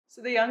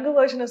So the younger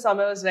version of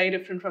Saumya was very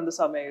different from the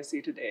Saumya you see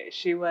today.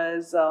 She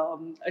was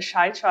a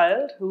shy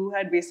child who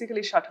had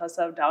basically shut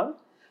herself down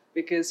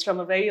because from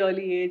a very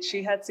early age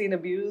she had seen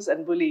abuse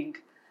and bullying,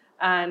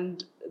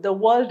 and the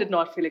world did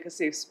not feel like a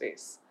safe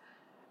space.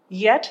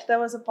 Yet there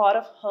was a part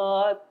of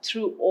her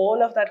through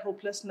all of that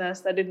hopelessness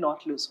that did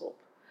not lose hope.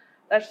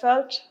 That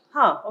felt,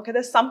 okay,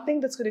 there's something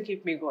that's going to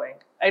keep me going.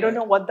 I don't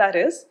know what that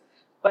is,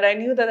 but I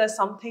knew that there's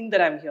something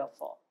that I'm here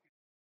for.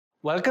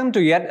 Welcome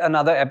to yet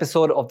another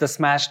episode of the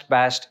Smashed,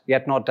 Bashed,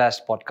 Yet Not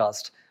Dashed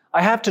podcast.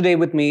 I have today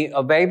with me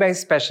a very, very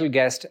special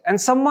guest and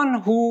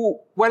someone who,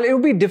 well, it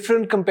will be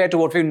different compared to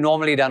what we've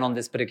normally done on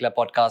this particular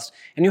podcast.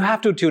 And you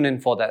have to tune in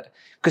for that.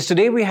 Because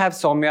today we have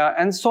Saumya,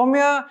 and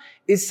Saumya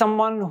is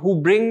someone who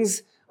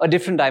brings a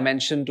different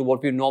dimension to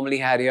what we've normally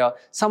had here.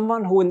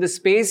 Someone who in the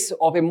space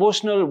of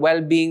emotional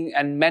well-being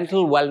and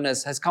mental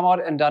wellness has come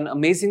out and done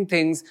amazing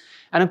things,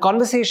 and a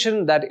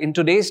conversation that in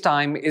today's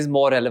time is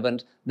more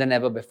relevant than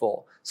ever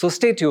before. So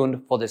stay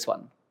tuned for this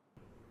one.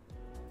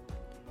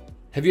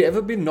 Have you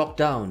ever been knocked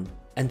down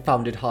and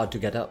found it hard to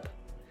get up?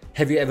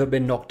 Have you ever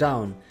been knocked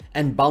down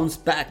and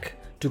bounced back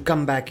to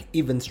come back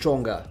even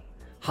stronger?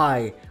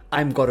 Hi,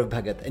 I'm Gaurav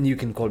Bhagat and you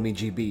can call me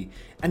GB,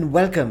 and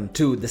welcome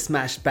to the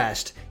Smashed,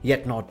 Bashed,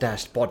 Yet Not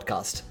Dashed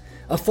podcast.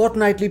 A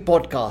fortnightly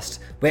podcast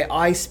where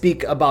I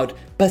speak about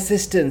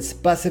persistence,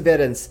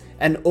 perseverance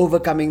and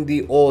overcoming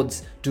the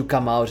odds to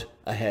come out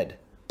ahead.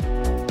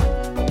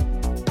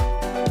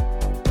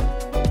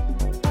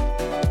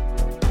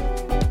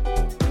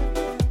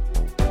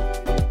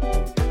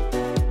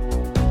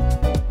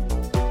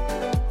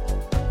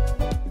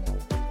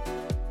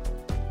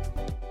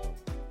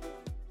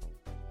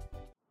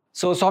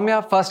 So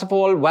Saumya, first of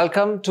all,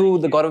 welcome to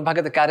the Gaurav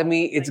Bhagat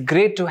Academy. It's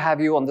great to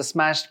have you on the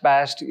Smashed,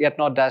 Bashed, Yet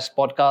Not Dashed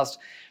podcast.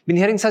 Been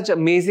hearing such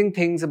amazing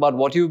things about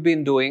what you've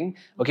been doing.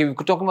 Okay, we're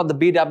talking about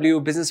the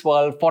BW, business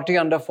world, 40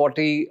 under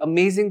 40,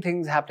 amazing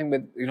things happening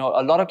with,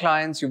 a lot of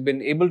clients. You've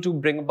been able to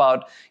bring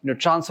about,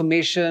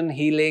 transformation,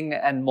 healing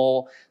and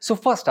more. So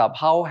first up,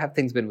 how have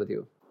things been with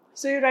you?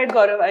 So you're right,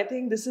 Gaurav. I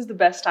think this is the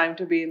best time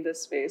to be in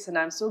this space. And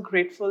I'm so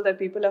grateful that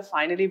people are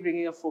finally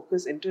bringing a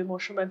focus into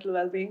emotional mental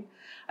well-being.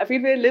 I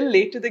feel we're a little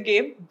late to the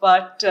game,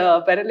 but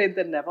better late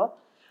than never.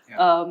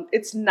 Yeah.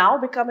 It's now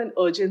become an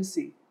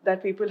urgency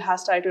that people have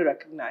started to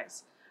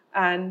recognize.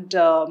 And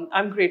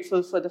I'm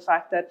grateful for the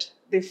fact that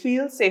they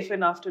feel safe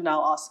enough to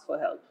now ask for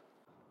help.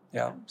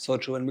 Yeah, so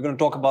true. And we're going to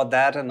talk about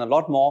that and a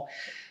lot more.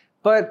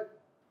 But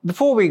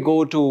before we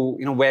go to,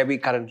 where we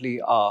currently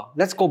are,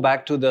 let's go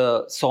back to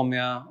the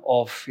Saumya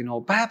of,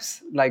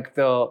 perhaps like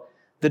the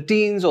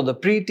teens or the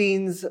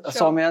pre-teens Sure.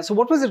 Saumya. So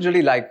what was it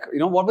really like?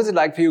 What was it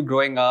like for you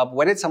growing up?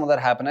 When did some of that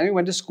happen? I know you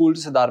went to school to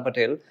Siddharth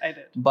Patel. I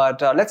did.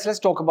 But let's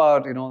talk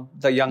about,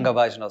 the younger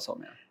version of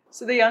Saumya.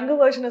 So the younger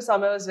version of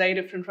Saumya was very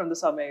different from the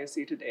Saumya you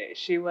see today.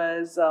 She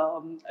was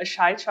a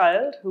shy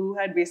child who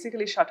had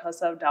basically shut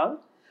herself down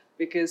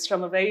because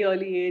from a very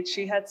early age,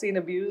 she had seen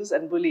abuse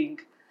and bullying,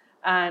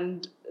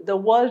 and the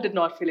world did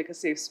not feel like a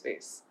safe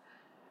space.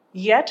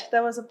 Yet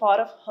there was a part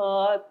of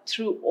her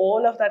through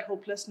all of that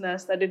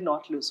hopelessness that did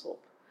not lose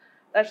hope.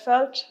 That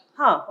felt,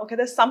 okay,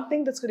 there's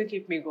something that's going to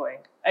keep me going.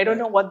 I don't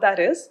know what that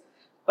is,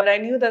 but I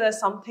knew that there's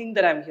something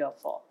that I'm here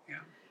for. Yeah.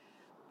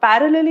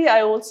 Parallelly,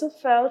 I also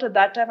felt at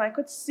that time I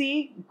could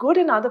see good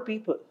in other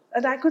people.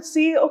 And I could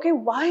see, okay,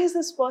 why is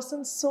this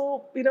person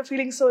so,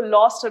 feeling so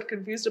lost or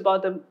confused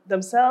about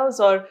themselves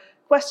or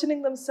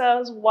questioning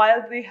themselves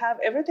while they have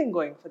everything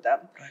going for them.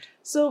 Right.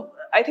 So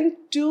I think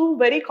two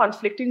very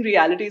conflicting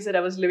realities that I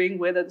was living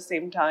with at the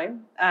same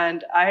time.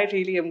 And I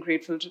really am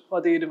grateful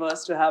for the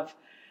universe to have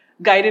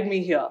guided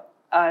me here.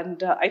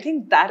 And I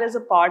think that is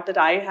a part that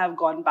I have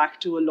gone back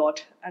to a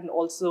lot and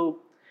also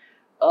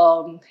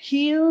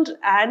healed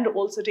and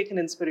also taken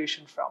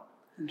inspiration from.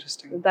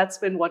 Interesting. That's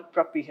been what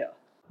brought me here.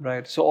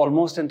 Right. So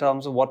almost in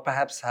terms of what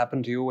perhaps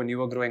happened to you when you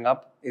were growing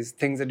up is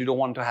things that you don't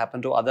want to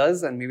happen to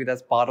others. And maybe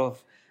that's part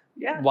of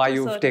why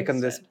you've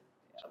taken this path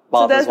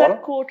so there's as well.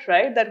 that quote,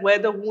 right? That where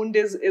the wound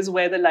is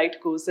where the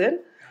light goes in.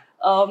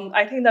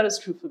 I think that is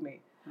true for me.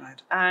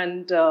 Right.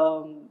 And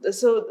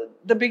so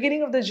the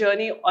beginning of the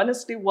journey,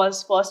 honestly,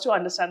 was first to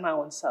understand my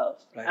own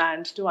self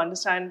and to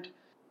understand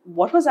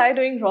what was I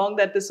doing wrong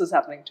that this was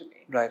happening to me.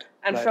 Right.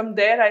 And from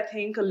there, I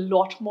think a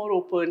lot more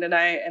opened, and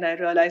I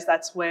realized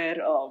that's where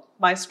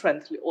my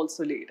strength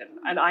also laid,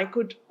 and I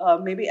could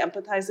maybe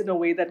empathize in a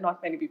way that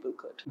not many people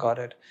could. Got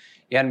it.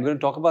 Yeah, and we're going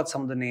to talk about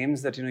some of the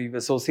names that you've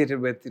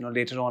associated with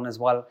later on as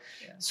well.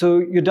 Yeah. So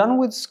you're done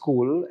with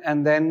school,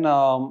 and then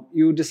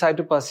you decide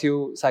to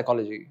pursue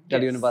psychology,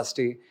 Delhi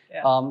University.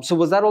 Yeah. So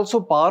was that also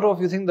part of,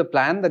 you think, the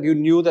plan that you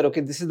knew that, okay,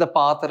 this is the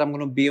path that I'm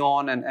going to be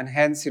on, and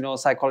hence,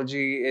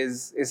 psychology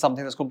is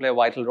something that's going to play a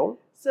vital role?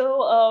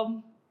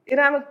 So,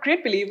 I'm a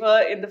great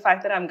believer in the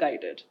fact that I'm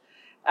guided.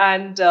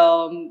 And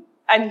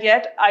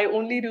yet I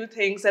only do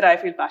things that I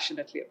feel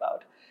passionately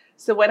about.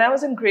 So when I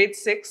was in grade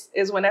 6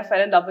 is when I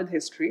fell in love with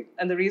history.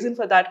 And the reason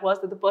for that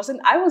was that the person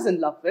I was in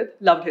love with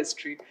loved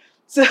history.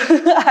 So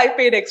I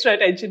paid extra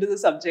attention to the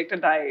subject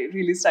and I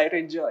really started to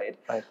enjoy it.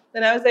 Right.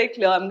 Then I was very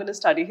clear, I'm going to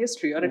study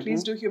history or at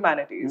least do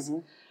humanities.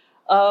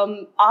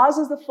 Ours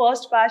is the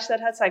first batch that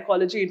had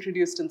psychology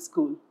introduced in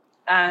school.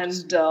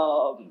 And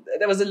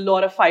there was a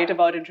lot of fight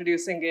about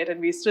introducing it, and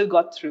we still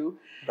got through.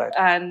 Right.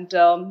 And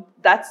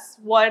that's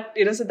what,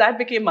 so that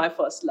became my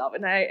first love.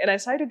 And I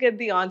started to get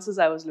the answers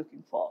I was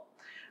looking for.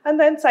 And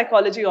then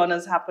psychology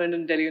honors happened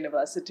in Delhi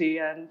University.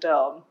 And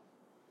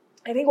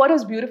I think what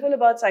was beautiful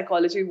about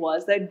psychology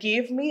was that it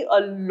gave me a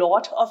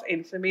lot of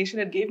information.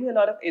 It gave me a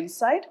lot of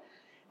insight.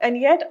 And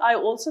yet I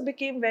also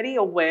became very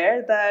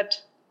aware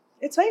that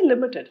it's very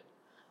limited.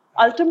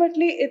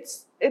 Ultimately,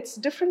 it's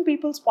different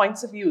people's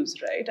points of views,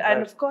 right?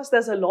 And of course,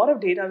 there's a lot of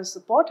data to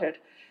support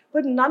it,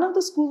 but none of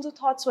the schools of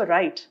thoughts were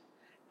right.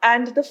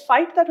 And the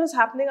fight that was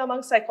happening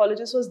among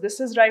psychologists was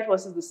this is right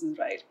versus this is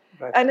right.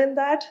 And in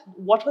that,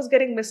 what was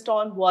getting missed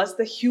on was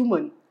the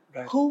human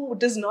who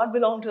does not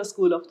belong to a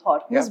school of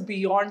thought, who is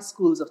beyond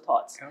schools of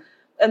thoughts.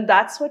 And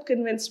that's what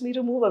convinced me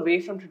to move away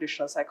from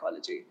traditional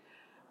psychology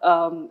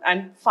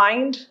and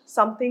find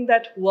something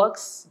that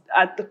works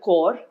at the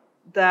core,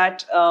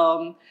 that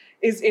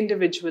is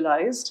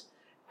individualized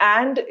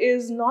and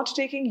is not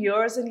taking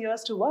years and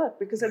years to work.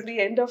 Because at the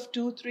end of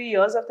 2-3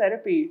 years of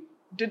therapy,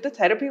 did the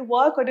therapy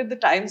work or did the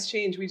times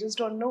change? We just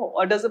don't know.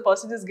 Or does the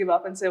person just give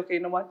up and say, okay, you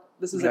know what,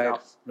 this is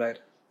enough.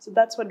 So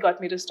that's what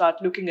got me to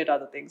start looking at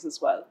other things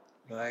as well.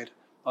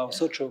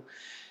 So true.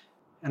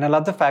 And I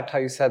love the fact how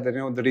you said that,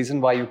 the reason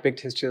why you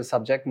picked history as a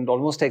subject, and it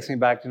almost takes me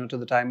back, to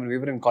the time when we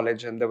were in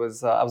college, and there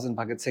was, I was in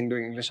Bhagat Singh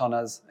doing English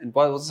honors, and it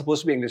was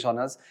supposed to be English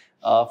honors.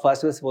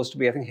 First it was supposed to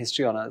be, I think,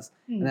 history honors.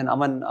 And then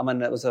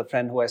Aman was a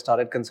friend who I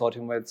started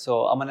consortium with.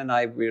 So Aman and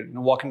I, we were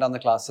walking down the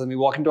classes, and we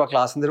walk into our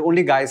class, and there are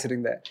only guys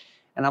sitting there.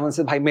 And Aman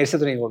said, "Bhai, mere se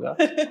to nahi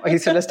hoga." He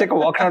said, "Let's take a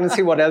walk around and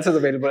see what else is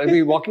available." And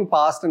we walking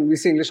past and we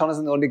see English honors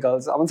and the only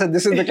girls. Aman said,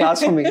 "This is the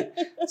class for me."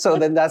 So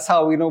then that's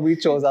how, we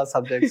chose our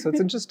subjects. So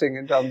it's interesting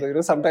in terms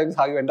of, sometimes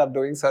how you end up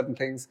doing certain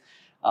things.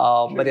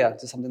 But yeah,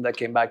 just something that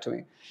came back to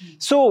me.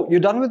 So you're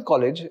done with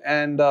college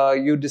and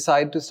you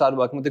decide to start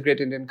working with a great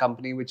Indian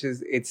company, which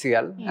is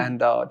HCL. And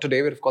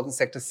today we're, of course, in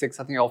Sector 6.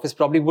 I think your office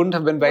probably wouldn't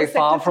have been very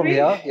far from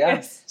here.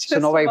 Yes, so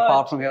not very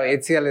far from here.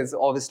 HCL is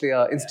obviously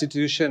an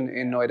institution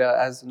in Noida,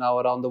 as now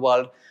around the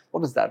world.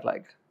 What was that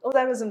like? Oh,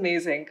 that was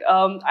amazing.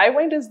 I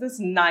went as this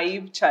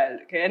naive child,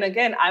 okay? And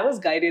again, I was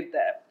guided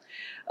there.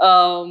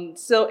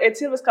 So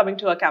HCL was coming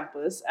to our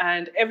campus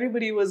and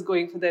everybody was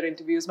going for their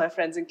interviews, my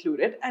friends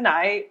included. And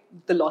I,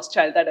 the lost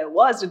child that I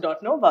was, did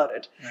not know about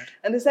it.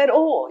 And they said,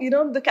 oh,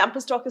 the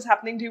campus talk is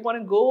happening. Do you want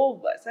to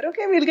go? I said,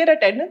 okay, we'll get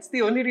attendance.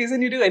 The only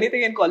reason you do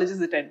anything in college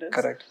is attendance.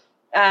 Correct.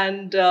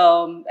 And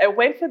I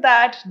went for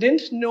that,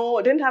 didn't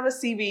have a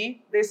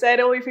CV. They said,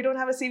 oh, if you don't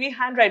have a CV,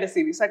 handwrite a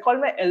CV. So I called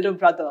my elder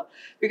brother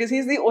because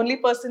he's the only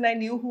person I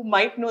knew who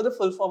might know the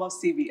full form of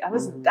CV. I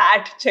was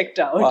that checked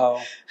out.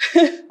 Wow.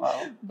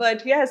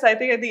 But yes, I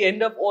think at the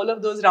end of all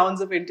of those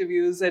rounds of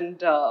interviews and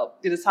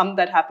some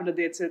that happened at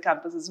the HCL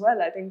campus as well,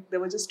 I think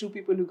there were just 2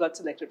 people who got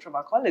selected from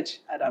our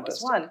college and I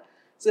was one.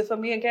 So for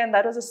me, again,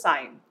 that was a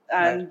sign.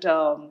 And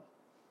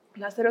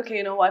and I said, okay,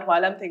 you know what?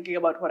 While I'm thinking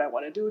about what I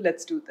want to do,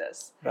 let's do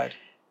this.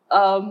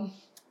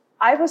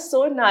 I was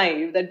so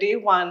naive that day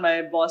one,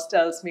 my boss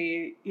tells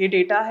me, "Ye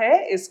data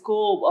hai,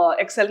 isko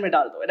Excel mein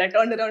dal do." And I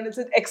turned around and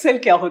said, "Excel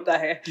kya hota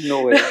hai?"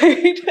 No way.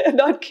 Right?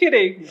 Not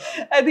kidding.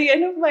 Yeah. At the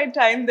end of my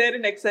time there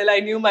in Excel,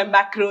 I knew my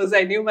macros,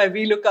 I knew my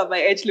VLOOKUP,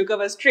 my HLOOKUP. I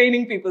was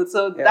training people.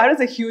 So that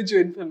was a huge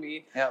win for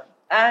me.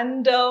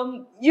 And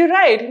you're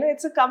right.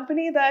 It's a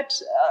company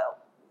that...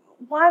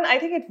 one, I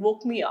think it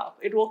woke me up.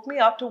 It woke me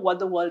up to what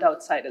the world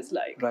outside is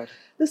like.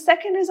 The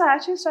second is I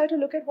actually started to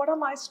look at what are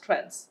my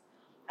strengths.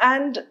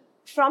 And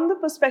from the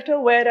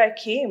perspective where I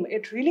came,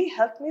 it really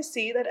helped me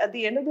see that at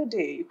the end of the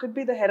day, you could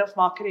be the head of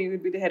marketing, you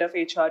could be the head of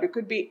HR, you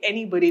could be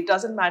anybody, it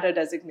doesn't matter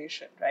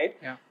designation, right?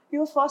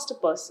 You're first a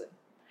person.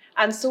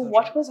 And so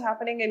what was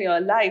happening in your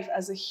life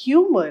as a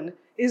human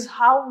is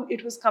how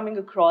it was coming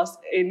across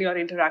in your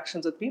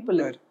interactions with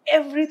people.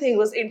 Everything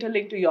was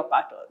interlinked to your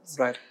patterns.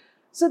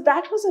 So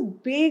that was a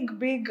big,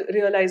 big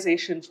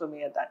realization for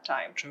me at that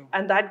time.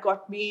 And that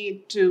got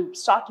me to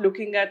start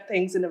looking at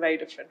things in a very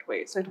different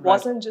way. So it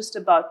wasn't just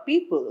about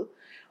people,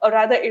 or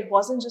rather it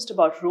wasn't just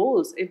about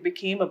roles, it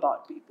became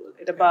about people.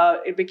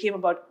 It became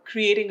about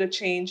creating a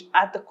change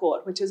at the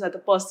core, which is at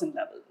the person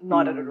level,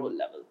 not at a role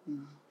level.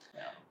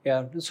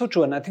 Yeah, it's so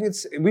true. And I think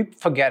we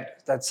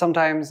forget that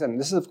sometimes, and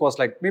this is of course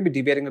like maybe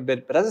deviating a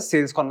bit, but as a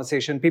sales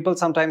conversation, people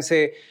sometimes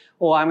say,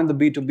 oh, I'm in the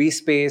B2B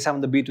space, I'm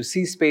in the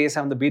B2C space,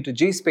 I'm in the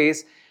B2G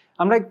space.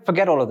 I'm like,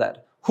 forget all of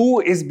that.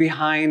 Who is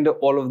behind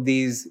all of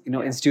these,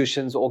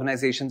 institutions,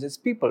 organizations? It's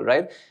people,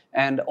 right?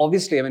 And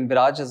obviously, I mean,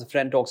 Viraj as a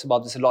friend talks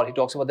about this a lot. He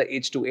talks about the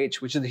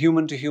H2H, which is the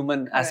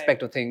human-to-human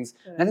aspect of things.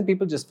 And I think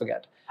people just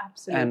forget.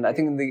 Absolutely. And I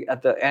think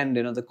at the end,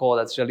 the core,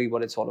 that's really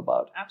what it's all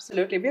about.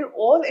 Absolutely. We're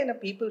all in a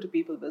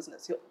people-to-people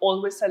business. You're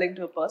always selling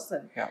to a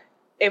person.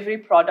 Every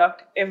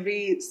product,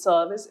 every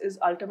service is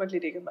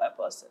ultimately taken by a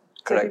person.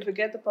 So if you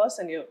forget the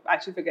person, you're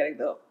actually forgetting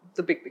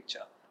the big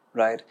picture.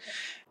 Right.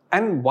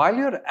 And while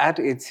you're at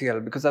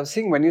HCL, because I was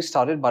seeing when you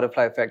started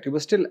Butterfly Effect, you were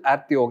still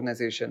at the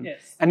organization.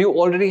 And you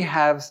already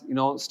have,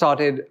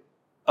 started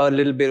a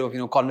little bit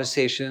of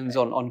conversations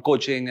on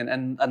coaching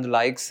and the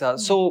likes.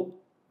 So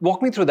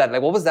walk me through that.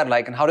 Like, what was that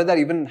like, and how did that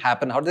even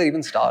happen? How did that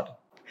even start?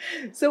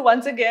 So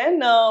once again,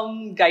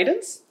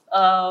 guidance.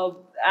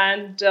 So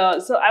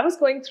I was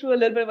going through a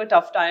little bit of a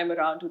tough time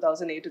around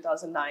 2008,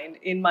 2009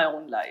 in my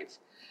own life.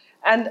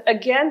 And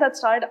again, that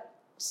started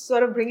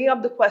sort of bringing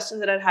up the questions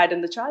that I had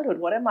in the childhood.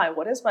 What am I?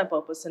 What is my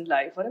purpose in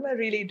life? What am I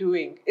really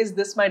doing? Is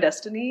this my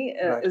destiny?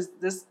 Right. Is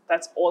this,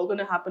 that's all going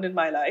to happen in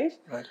my life?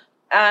 Right.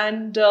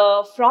 And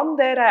from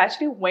there, I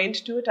actually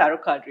went to a tarot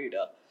card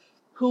reader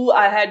who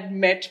I had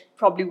met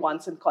probably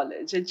once in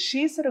college. And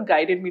she sort of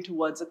guided me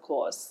towards a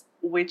course,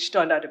 which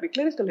turned out to be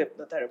clinical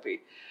hypnotherapy.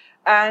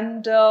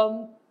 And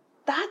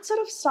that sort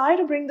of started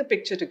to bring the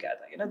picture together.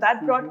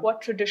 That brought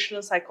what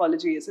traditional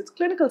psychology is. It's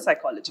clinical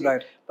psychology,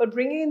 Right. but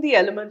bringing in the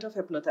element of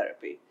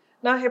hypnotherapy.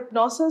 Now,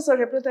 hypnosis or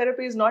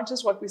hypnotherapy is not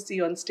just what we see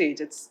on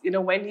stage. It's,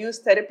 when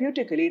used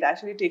therapeutically, it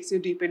actually takes you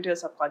deep into your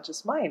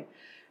subconscious mind.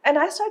 And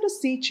I started to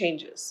see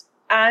changes.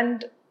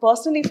 And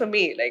personally for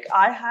me, like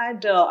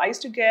I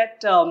used to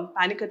get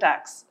panic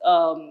attacks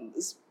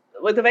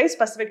with a very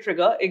specific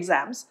trigger,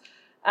 exams.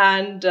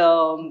 And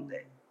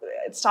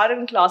it started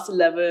in class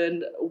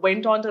 11,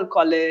 went on to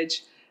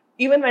college,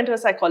 even went to a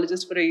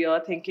psychologist for a year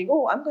thinking,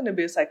 oh, I'm going to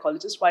be a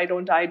psychologist. Why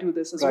don't I do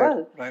this as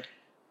well? Right.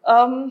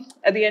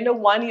 At the end of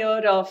 1 year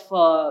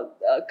of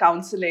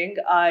counseling,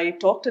 I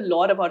talked a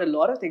lot about a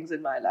lot of things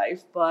in my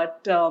life,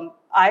 but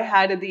I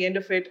had at the end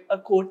of it a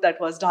quote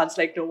that was dance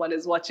like no one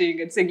is watching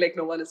and sing like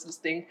no one is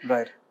listening,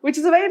 Right. which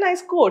is a very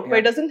nice quote, but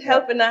it doesn't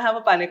help when I have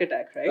a panic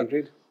attack, right?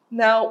 Agreed.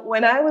 Now,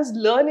 when I was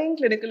learning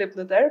clinical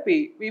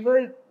hypnotherapy, we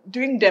were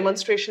doing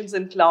demonstrations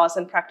in class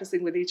and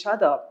practicing with each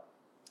other.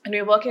 And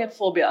we were working at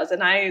phobias,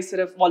 and I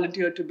sort of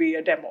volunteered to be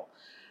a demo.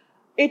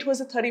 It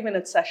was a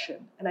 30-minute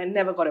session, and I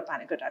never got a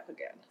panic attack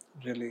again.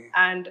 Really?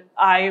 And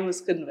I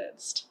was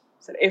convinced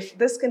that if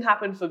this can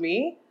happen for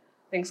me,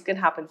 things can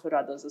happen for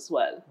others as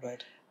well.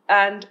 Right.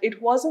 And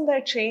it wasn't that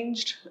I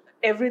changed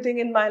everything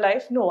in my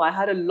life. No, I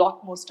had a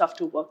lot more stuff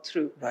to work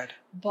through. Right.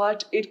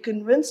 But it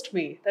convinced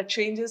me that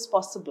change is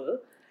possible.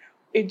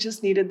 It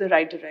just needed the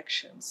right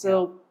direction.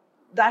 So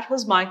that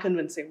was my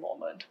convincing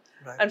moment.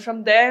 Right. And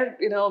from there,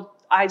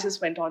 I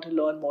just went on to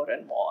learn more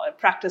and more,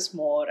 practice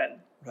more, and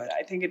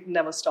I think it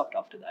never stopped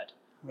after that.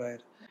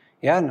 Right.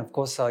 Yeah, and of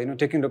course,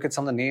 taking a look at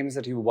some of the names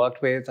that you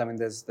worked with. I mean,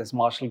 there's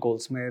Marshall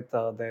Goldsmith,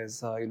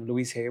 there's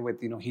Louise Hay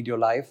with Heed Your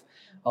Life,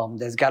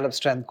 there's Gallup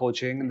Strength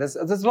Coaching, and there's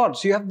a lot.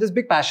 So you have this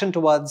big passion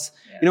towards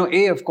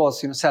of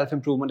course, self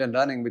improvement and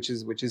learning, which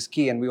is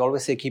key. And we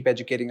always say keep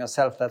educating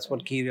yourself. That's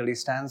what key really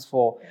stands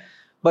for. Yeah.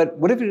 But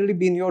would it really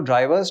been your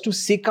drivers to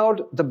seek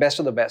out the best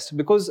of the best?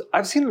 Because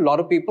I've seen a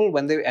lot of people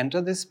when they enter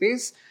this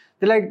space,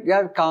 they're like,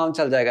 yeah, kaam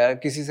chal jayega,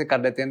 kisi se kar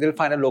lete hain. They'll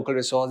find a local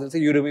resource. They'll say,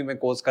 Udemy mein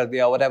course kar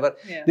diya, whatever.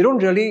 Yeah. They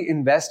don't really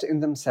invest in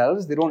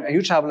themselves. They don't. And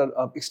you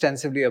travel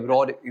extensively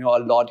abroad, a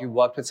lot. You've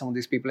worked with some of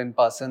these people in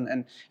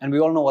person, and we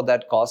all know what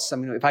that costs. I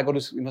mean, if I go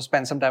to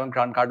spend some time in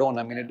Grant Cardone,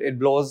 I mean, it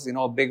blows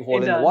a big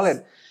hole in the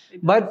wallet.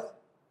 But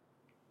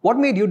what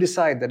made you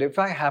decide that if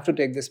I have to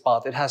take this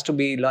path, it has to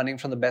be learning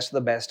from the best of the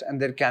best and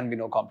there can be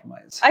no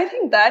compromise? I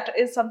think that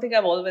is something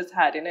I've always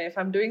had. If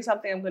I'm doing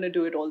something, I'm going to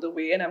do it all the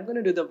way and I'm going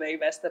to do the very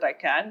best that I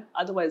can.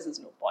 Otherwise, there's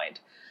no point.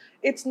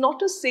 It's not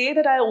to say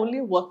that I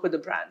only work with the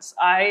brands.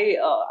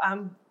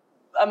 I'm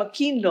a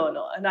keen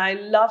learner and I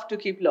love to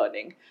keep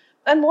learning.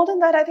 And more than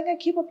that, I think I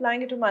keep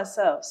applying it to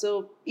myself.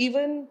 So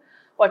even,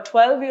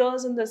 12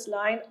 years in this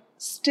line,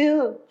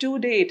 still to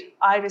date,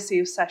 I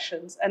receive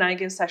sessions and I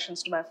give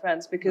sessions to my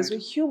friends because we're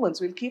humans.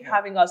 We'll keep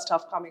having our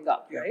stuff coming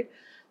up, right?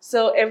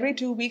 So every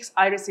 2 weeks,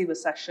 I receive a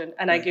session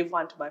and I give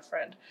one to my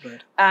friend.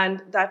 Right.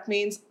 And that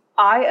means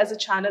I, as a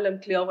channel,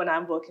 am clear when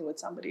I'm working with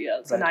somebody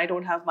else and I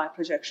don't have my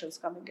projections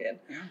coming in.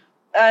 Yeah.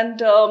 And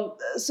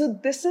so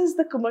this is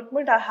the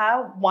commitment I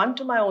have, one,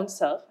 to my own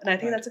self. And I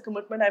think that's a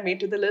commitment I made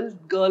to the little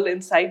girl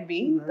inside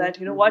me that,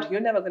 what,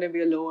 you're never going to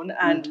be alone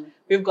and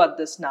we've got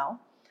this now.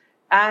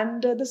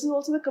 And this is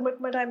also the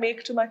commitment I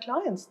make to my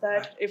clients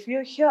that if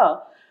you're here,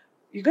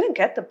 you're going to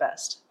get the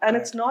best. And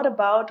it's not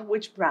about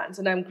which brands.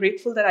 And I'm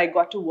grateful that I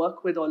got to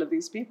work with all of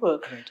these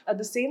people. At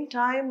the same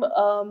time,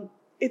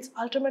 it's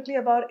ultimately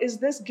about, is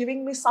this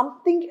giving me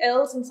something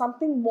else and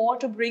something more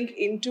to bring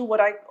into what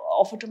I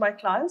offer to my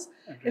clients?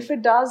 If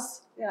it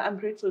does, I'm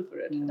grateful for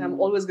it. And I'm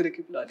always going to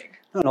keep learning.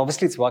 No, and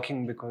obviously it's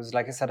working because,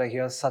 like I said, I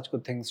hear such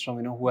good things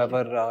from,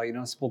 whoever,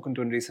 spoken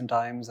to in recent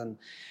times. And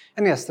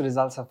yes, the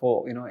results are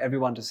for,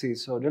 everyone to see.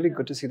 So really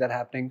good to see that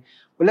happening.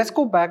 Well, let's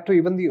go back to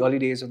even the early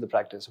days of the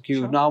practice. Okay,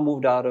 you've now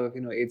moved out of,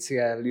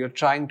 HCL. You're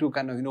trying to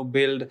kind of,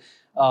 build,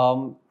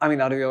 out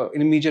of your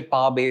immediate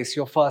power base,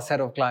 your first set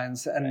of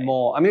clients and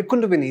more. I mean, it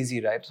couldn't have been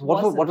easy, right? So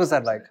what was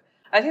that like?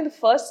 I think the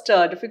first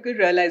difficult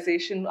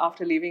realization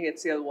after leaving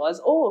HCL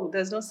was,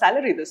 there's no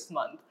salary this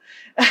month.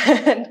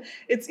 And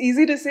it's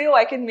easy to say,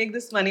 I can make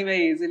this money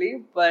very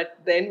easily. But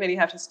then when you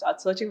have to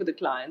start searching with the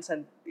clients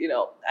and,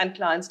 and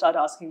clients start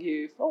asking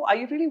you, are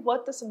you really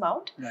worth this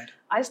amount? Right.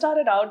 I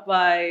started out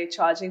by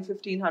charging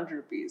 1,500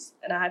 rupees.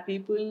 And I had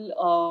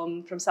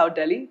people from South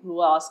Delhi who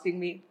were asking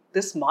me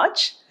this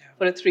much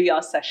for a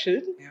 3-hour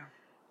session. Yeah.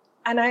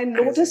 And I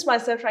noticed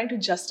myself trying to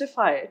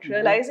justify it,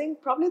 realizing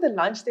probably the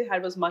lunch they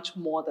had was much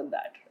more than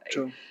that. Right?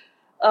 True.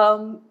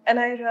 And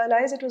I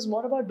realized it was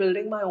more about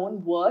building my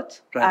own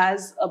worth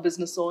as a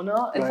business owner.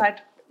 In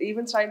fact,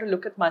 even trying to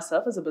look at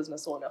myself as a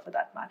business owner for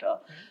that matter.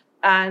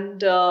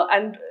 And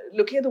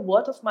looking at the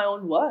worth of my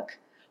own work.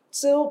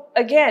 So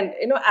again,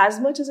 as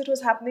much as it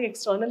was happening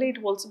externally,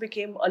 it also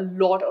became a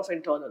lot of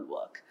internal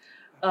work.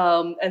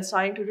 And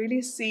trying to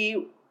really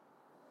see,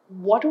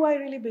 what do I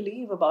really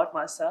believe about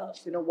myself?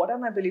 What are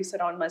my beliefs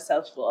around my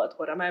self-worth?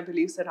 What are my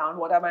beliefs around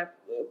what are my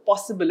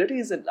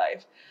possibilities in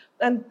life?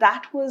 And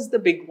that was the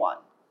big one.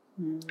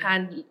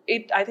 And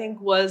it, I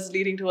think, was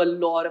leading to a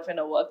lot of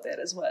inner work there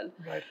as well.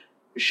 Right.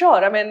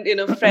 Sure. I mean,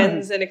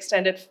 friends and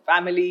extended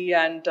family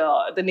and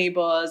the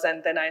neighbors.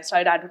 And then I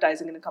started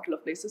advertising in a couple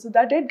of places. So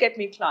that did get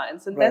me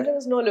clients. And then there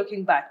was no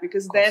looking back,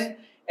 because then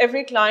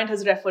every client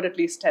has referred at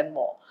least 10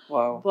 more.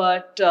 Wow.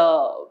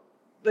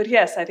 But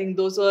yes, I think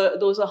those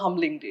are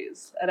humbling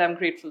days, and I'm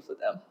grateful for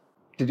them.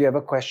 Did you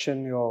ever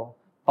question your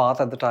path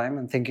at the time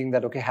and thinking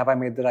that, okay, have I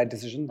made the right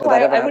decision?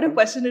 I would have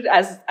questioned it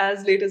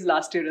as late as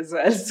last year as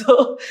well.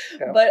 So,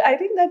 but I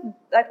think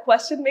that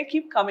question may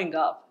keep coming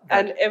up.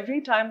 And every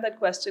time that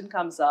question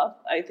comes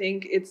up, I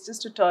think it's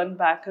just to turn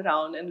back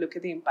around and look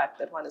at the impact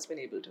that one has been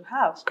able to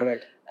have.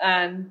 Correct.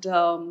 And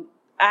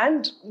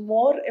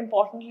more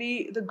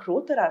importantly, the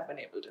growth that I've been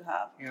able to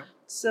have. Yeah.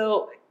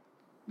 So,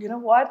 you know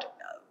what?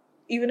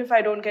 Even if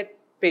I don't get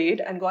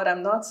paid, and God,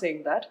 I'm not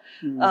saying that,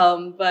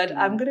 but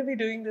I'm going to be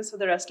doing this for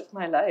the rest of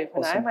my life,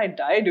 and I might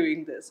die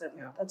doing this, and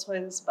that's what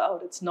it's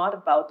about. It's not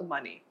about the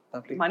money.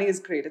 Lovely. Money is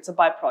great. It's a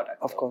byproduct.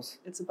 Of course.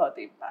 It's about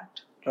the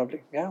impact.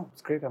 Lovely. Yeah,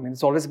 it's great. I mean,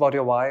 it's always about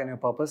your why and your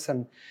purpose,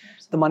 and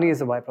the money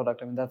is a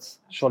byproduct. I mean, that's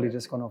surely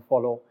just going to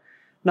follow.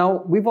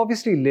 Now, we've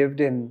obviously lived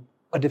in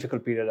a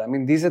difficult period. I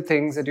mean, these are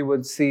things that you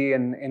would see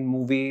in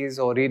movies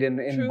or read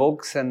in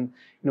books. And,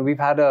 we've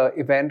had an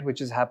event which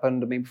has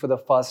happened maybe for the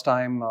first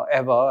time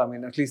ever. I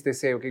mean, at least they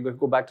say, okay,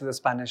 go back to the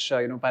Spanish,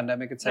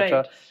 pandemic, etc.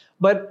 Right.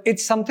 But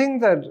it's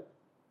something that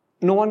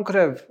no one could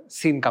have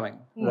seen coming,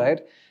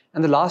 right?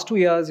 And the last 2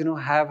 years,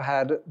 have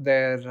had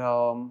their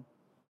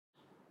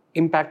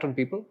impact on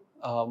people.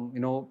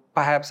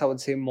 Perhaps I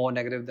would say more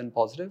negative than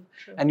positive.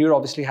 True. And you're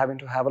obviously having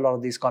to have a lot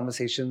of these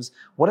conversations.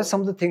 What are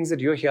some of the things that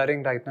you're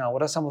hearing right now?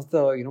 What are some of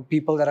the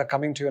people that are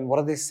coming to you, and what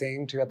are they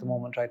saying to you at the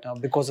moment right now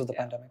because of the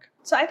pandemic?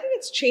 So I think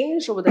it's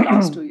changed over the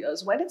last 2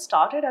 years. When it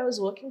started, I was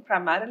working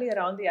primarily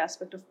around the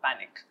aspect of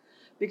panic,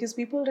 because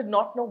people did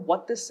not know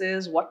what this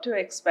is, what to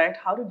expect,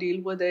 how to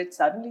deal with it.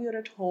 Suddenly you're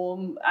at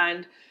home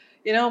and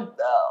you're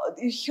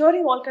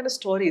hearing all kind of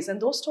stories,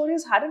 and those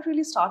stories hadn't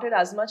really started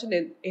as much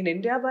in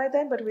India by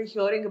then, but we're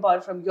hearing about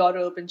it from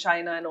Europe and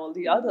China and all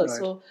the others. Right.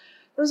 So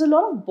there was a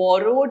lot of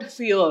borrowed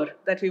fear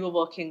that we were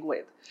working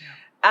with. Yeah.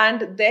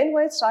 And then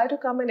when it started to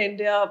come in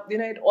India,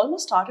 it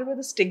almost started with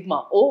a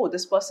stigma. Oh,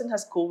 this person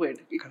has COVID.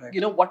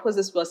 Correct. What was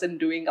this person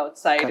doing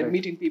outside and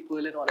meeting people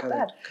and all of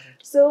that?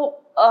 Correct. So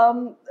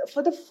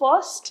for the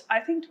first, I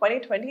think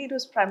 2020, it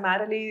was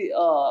primarily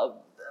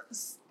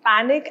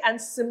panic and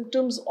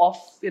symptoms of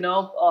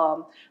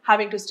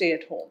having to stay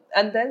at home,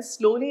 and then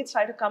slowly it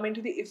started to come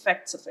into the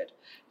effects of it.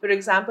 For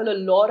example, a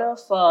lot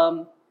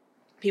of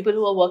people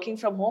who are working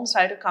from home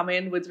started to come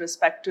in with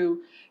respect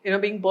to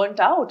being burnt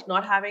out,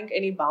 not having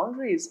any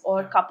boundaries,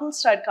 or couples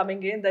started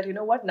coming in that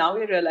now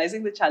we're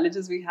realizing the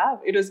challenges we have.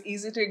 It was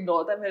easy to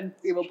ignore them when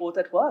we were both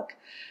at work.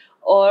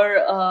 Or,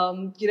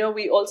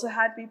 we also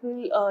had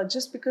people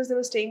just because they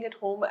were staying at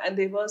home and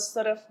they were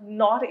sort of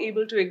not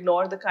able to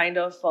ignore the kind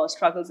of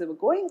struggles they were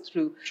going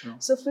through. True.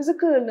 So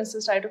physical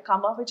illnesses started to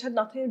come up, which had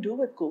nothing to do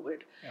with COVID.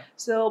 Yeah.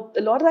 So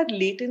a lot of that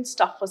latent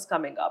stuff was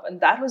coming up, and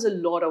that was a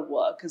lot of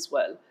work as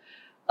well.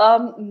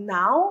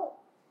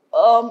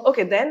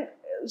 Then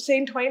say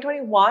in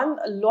 2021,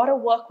 a lot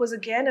of work was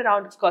again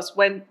around, of course,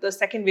 when the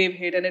second wave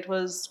hit, and it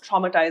was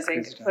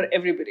traumatizing for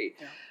everybody.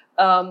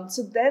 Yeah.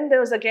 So then there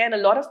was again a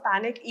lot of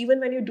panic, even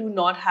when you do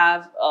not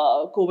have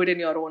COVID in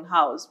your own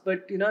house,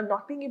 but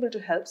not being able to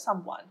help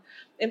someone.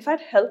 In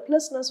fact,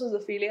 helplessness was the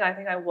feeling I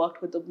think I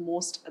worked with the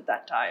most at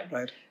that time.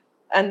 Right.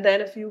 And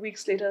then a few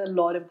weeks later, a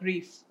lot of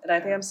grief. And I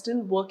think I'm still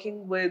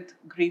working with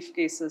grief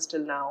cases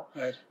till now.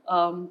 Right.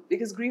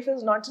 Because grief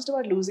is not just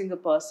about losing a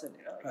person.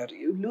 Right.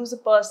 You lose a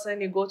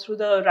person, you go through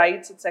the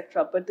rites,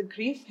 etc. But the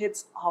grief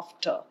hits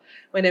after,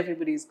 when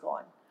everybody's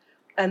gone.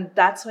 And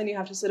that's when you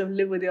have to sort of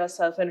live with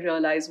yourself and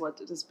realize what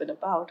it has been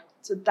about.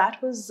 So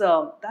that was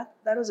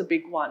that was a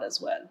big one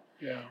as well.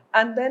 Yeah.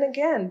 And then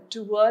again,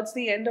 towards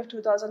the end of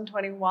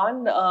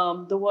 2021,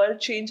 the world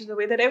changed in the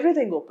way that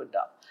everything opened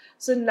up.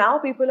 So now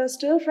people are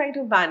still trying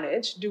to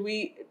manage.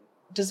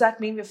 Does that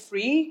mean we're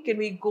free? Can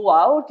we go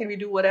out? Can we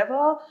do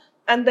whatever?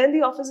 And then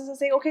the offices are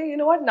saying, okay, you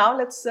know what? Now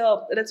let's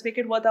make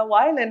it worth our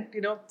while, and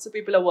so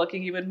people are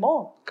working even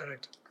more.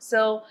 Correct.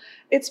 So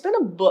it's been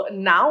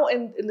now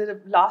in the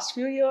last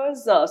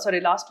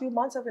few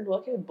months, I've been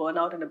working with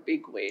burnout in a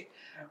big way,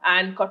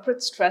 and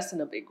corporate stress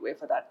in a big way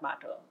for that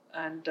matter.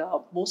 And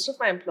most of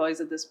my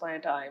employees at this point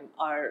in time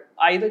are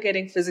either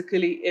getting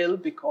physically ill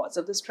because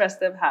of the stress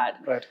they've had,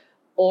 right,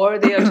 or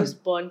they are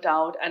just burnt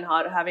out and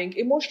are having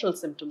emotional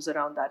symptoms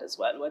around that as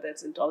well, whether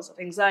it's in terms of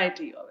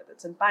anxiety or whether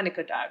it's in panic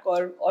attack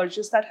or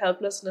just that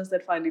helplessness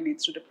that finally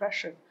leads to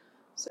depression.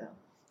 So.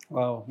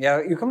 Wow.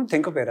 Yeah, you come to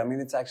think of it. I mean,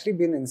 it's actually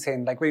been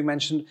insane. Like what you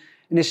mentioned,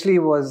 initially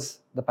was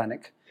the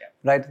panic,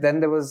 right? Then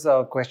there was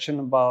a question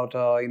about,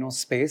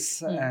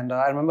 space. And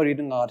I remember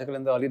reading an article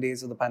in the early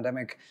days of the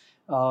pandemic.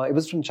 It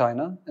was from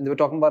China, and they were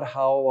talking about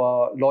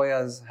how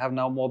lawyers have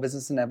now more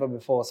business than ever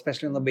before,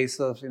 especially on the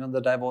basis of,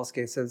 the divorce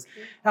cases.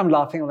 I'm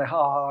laughing, I'm like,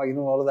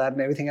 all of that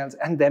and everything else.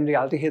 And then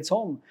reality hits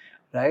home.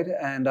 Right,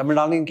 and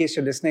Mrinalini, in case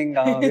you're listening,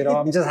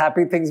 I'm just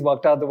happy things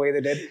worked out the way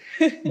they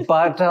did.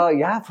 But for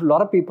a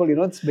lot of people,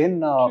 it's been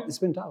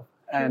tough,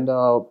 and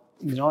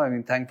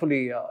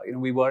thankfully,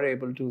 we were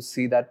able to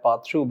see that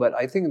path through. But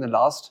I think in the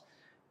last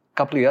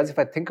couple of years, if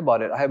I think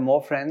about it, I have more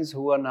friends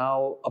who are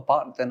now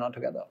apart than are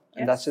together,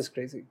 and that's just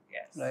crazy.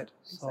 Yes, right.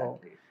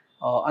 Exactly.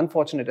 So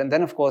unfortunate. And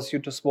then, of course, you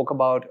just spoke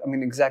about. I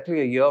mean,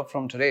 exactly a year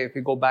from today, if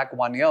we go back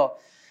 1 year.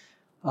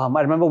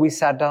 I remember we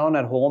sat down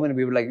at home and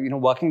we were like,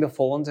 working the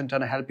phones and trying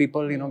to help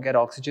people, get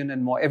oxygen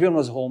and more. Everyone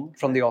was home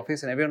from the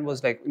office and everyone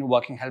was like,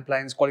 working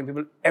helplines, calling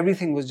people.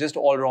 Everything was just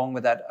all wrong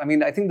with that. I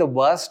mean, I think the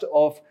worst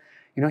of,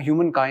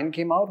 humankind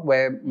came out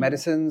where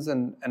medicines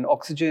and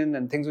oxygen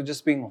and things were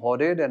just being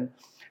hoarded, and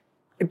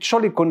it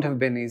surely couldn't have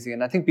been easy.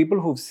 And I think people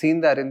who've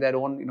seen that in their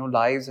own,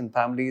 lives and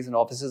families and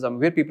offices,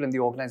 we had people in the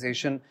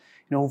organization,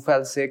 who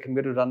fell sick and we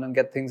had to run and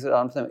get things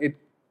around for them. It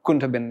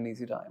couldn't have been an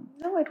easy time.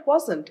 No, it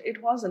wasn't.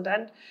 It wasn't.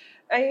 And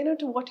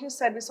to what you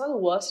said, we saw the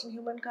worst in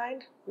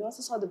humankind. We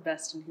also saw the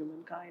best in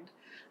humankind.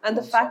 And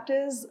the fact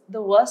is,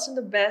 the worst and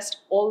the best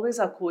always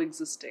are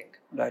coexisting.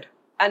 Right.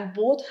 And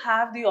both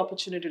have the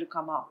opportunity to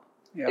come up.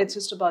 Yeah. It's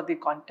just about the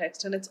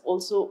context. And it's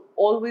also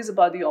always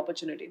about the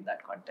opportunity in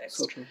that context.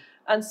 So true.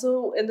 And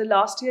so in the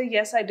last year,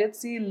 yes, I did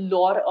see a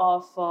lot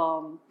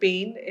of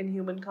pain in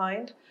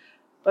humankind.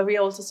 But we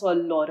also saw a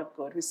lot of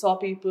good. We saw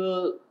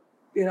people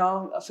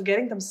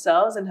forgetting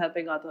themselves and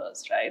helping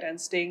others, right? And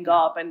staying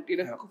up and,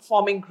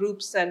 forming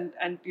groups and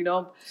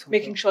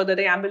making sure that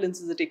the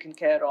ambulances are taken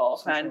care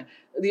of and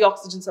the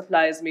oxygen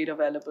supply is made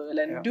available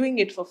and doing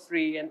it for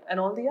free and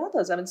all the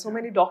others. I mean, so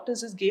many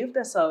doctors just gave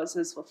their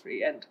services for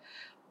free. And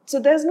so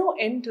there's no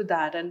end to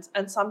that.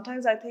 And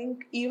sometimes I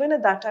think even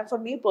at that time, for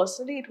me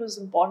personally, it was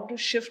important to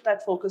shift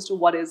that focus to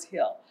what is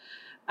here.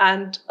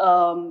 And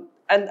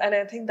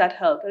I think that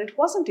helped. And it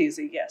wasn't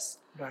easy, yes.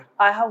 Right.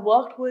 I have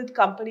worked with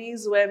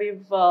companies where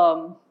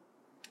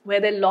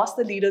where they lost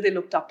the leader they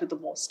looked up to the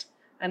most,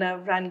 and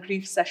I've ran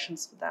grief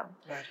sessions for them.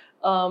 Right.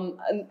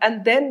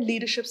 And then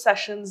leadership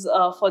sessions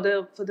for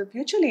the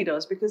future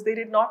leaders because they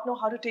did not know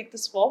how to take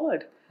this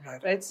forward.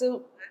 Right.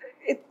 So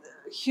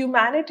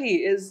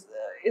humanity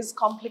is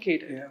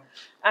complicated,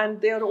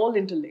 and they are all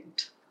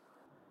interlinked.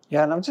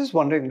 Yeah, and I'm just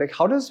wondering, like,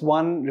 how does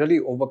one really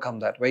overcome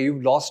that? Where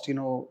you've lost,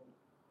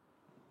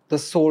 the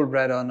sole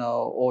bread earner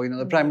or,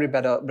 the primary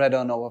bread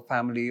earner of a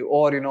family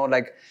or,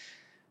 like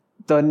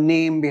the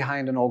name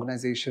behind an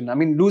organization. I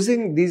mean,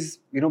 losing these,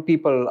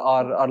 people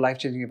are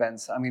life-changing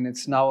events. I mean,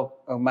 it's now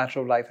a matter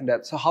of life and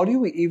death. So how do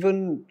you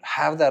even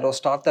have that or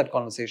start that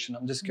conversation?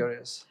 I'm just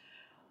curious.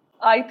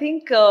 I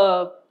think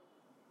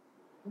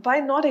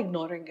by not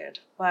ignoring it,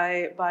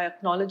 by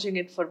acknowledging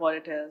it for what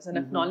it is and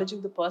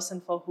acknowledging the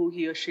person for who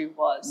he or she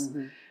was.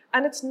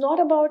 And it's not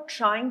about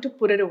trying to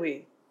put it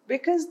away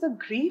because the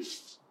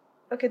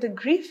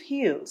grief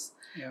heals,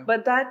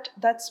 but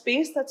that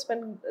space that's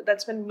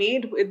been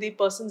made with the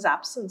person's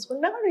absence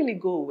will never really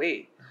go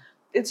away.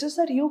 It's just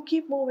that you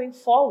keep moving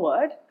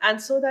forward,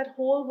 and so that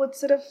hole would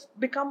sort of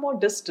become more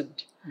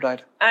distant.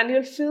 Right. And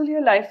you'll fill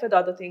your life with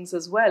other things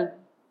as well,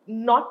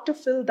 not to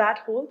fill that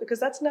hole because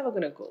that's never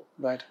going to go.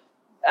 Right.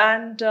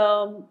 And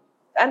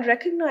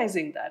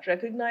recognizing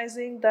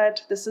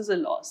that this is a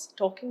loss,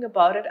 talking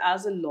about it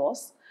as a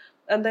loss,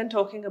 and then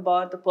talking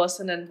about the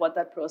person and what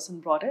that person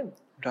brought in.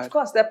 Right. Of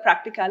course, there are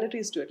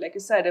practicalities to it. Like you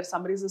said, if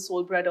somebody's a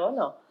sole bread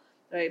earner,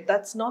 right,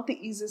 that's not the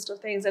easiest of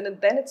things. And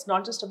then it's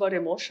not just about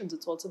emotions,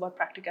 it's also about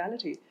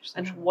practicality.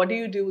 And what do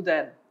you do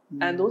then?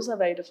 And those are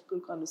very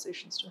difficult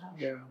conversations to have.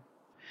 Yeah.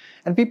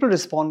 And people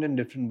respond in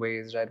different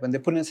ways, right? When they're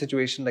put in a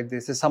situation like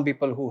this, there's some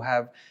people who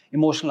have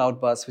emotional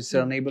outbursts which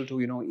they're unable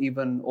to,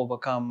 even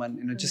overcome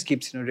and just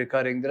keeps,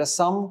 recurring. There are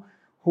some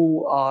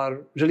who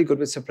are really good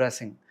with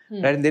suppressing,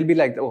 right? And they'll be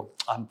like, oh,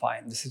 I'm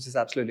fine. This is just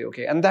absolutely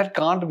okay. And that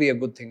can't be a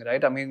good thing,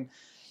 right? I mean,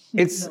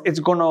 it's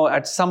going to,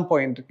 at some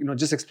point,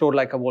 just explode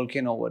like a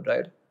volcano would,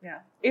 right? Yeah.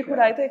 It would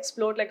either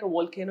explode like a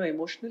volcano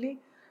emotionally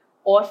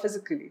or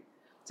physically.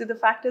 See, the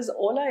fact is,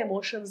 all our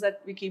emotions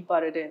that we keep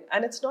buried in,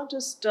 and it's not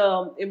just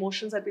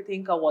emotions that we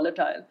think are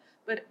volatile,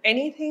 but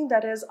anything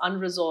that is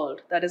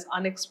unresolved, that is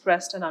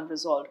unexpressed and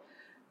unresolved,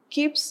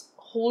 keeps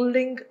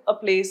holding a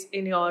place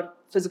in your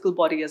physical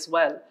body as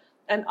well.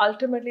 And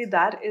ultimately,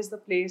 that is the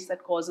place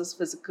that causes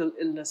physical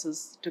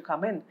illnesses to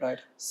come in. Right.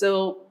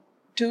 So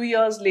 2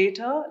 years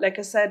later, like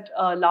I said,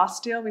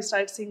 last year, we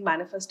started seeing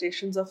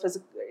manifestations of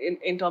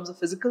in terms of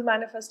physical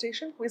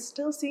manifestation. We're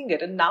still seeing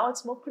it. And now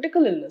it's more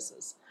critical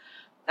illnesses.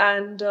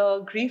 And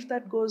grief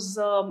that goes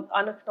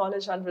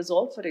unacknowledged,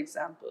 unresolved, for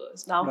example,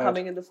 is now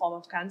coming in the form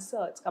of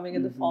cancer. It's coming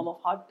in the form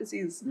of heart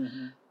disease.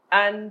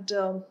 And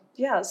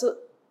so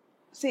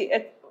see,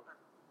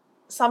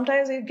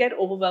 sometimes we get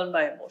overwhelmed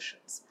by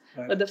emotions.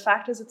 But the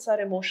fact is, it's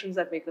our emotions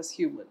that make us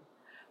human.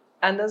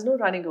 And there's no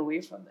running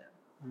away from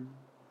them.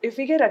 If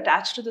we get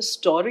attached to the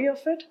story of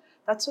it,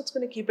 that's what's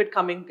going to keep it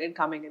coming and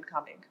coming and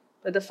coming.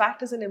 But the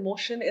fact is, an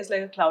emotion is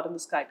like a cloud in the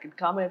sky. It can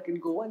come and it can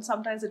go, and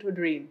sometimes it would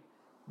rain.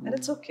 And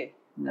it's okay.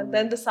 And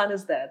then the sun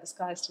is there, the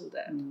sky is still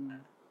there.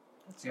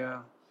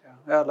 Yeah,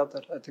 I love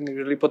that. I think you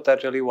really put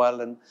that really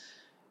well. And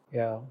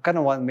kind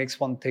of makes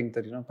one think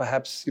that,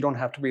 perhaps you don't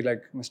have to be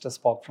like Mr.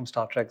 Spock from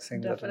Star Trek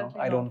saying Definitely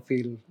that, I don't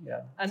feel,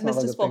 And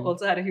Mr. Spock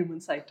also had a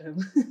human side to him.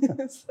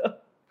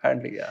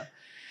 Apparently,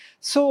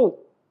 So,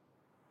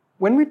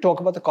 when we talk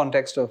about the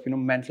context of,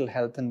 mental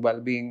health and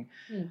well-being,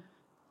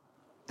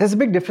 there's a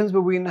big difference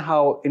between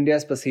how India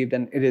is perceived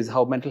and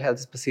how mental health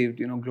is perceived,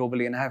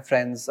 globally. And I have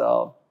friends,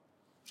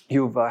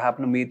 you've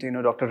happened to meet,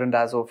 Dr.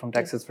 Randazzo from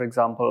Texas, for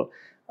example.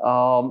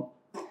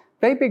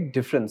 Very big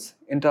difference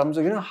in terms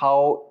of,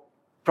 how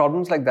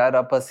problems like that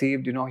are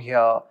perceived,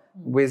 here,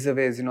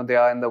 vis-a-vis, they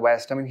are in the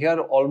West. I mean, here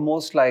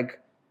almost like,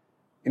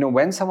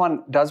 when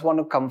someone does want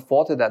to come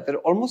forth with that, there are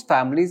almost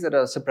families that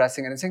are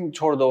suppressing and saying,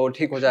 "Chhod do,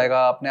 theek ho jayega,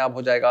 apne aap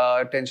ho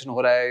jayega, tension ho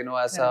raha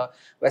hai," aisa,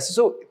 waisa.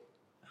 So,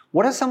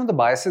 what are some of the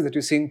biases that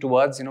you're seeing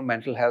towards,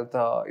 mental health,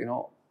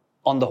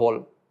 on the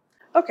whole?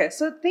 Okay,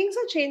 so things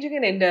are changing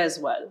in India as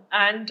well,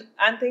 and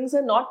things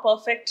are not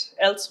perfect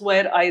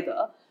elsewhere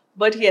either.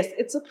 But yes,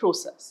 it's a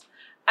process,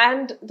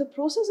 and the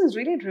process is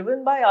really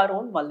driven by our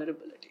own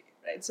vulnerability,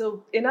 right?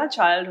 So in our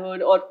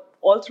childhood or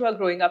all through our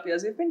growing up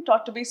years, we've been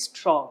taught to be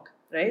strong,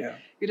 right?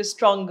 You're a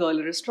strong girl,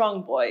 you're a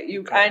strong boy.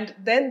 And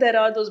then there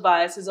are those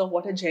biases of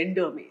what a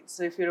gender means.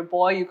 So if you're a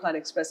boy, you can't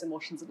express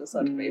emotions in a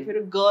certain way. If you're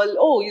a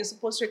girl, you're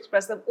supposed to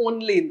express them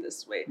only in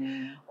this way.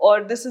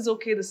 Or this is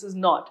okay, this is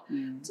not.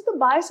 So the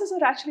biases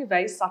are actually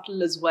very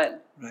subtle as well.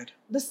 Right.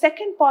 The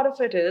second part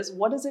of it is,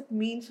 what does it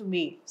mean for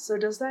me? So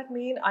does that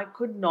mean I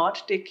could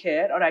not take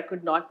care, or I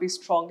could not be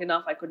strong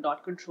enough, I could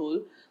not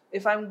control?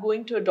 If I'm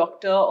going to a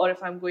doctor, or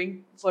if I'm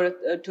going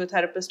to a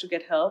therapist to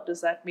get help, does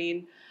that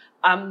mean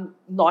I'm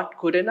not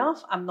good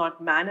enough, I'm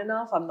not man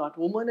enough, I'm not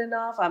woman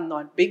enough, I'm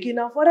not big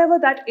enough, whatever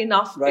that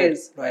enough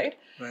is, right?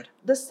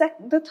 The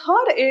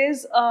third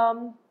is,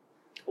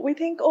 we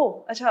think,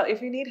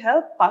 if you need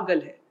help,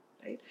 pagal hai,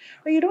 right?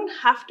 But you don't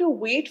have to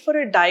wait for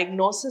a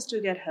diagnosis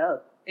to get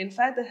help. In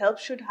fact, the help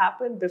should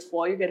happen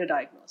before you get a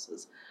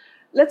diagnosis.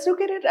 Let's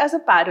look at it as a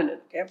parallel,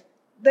 okay?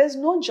 There's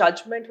no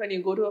judgment when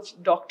you go to a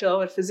doctor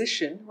or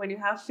physician when you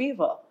have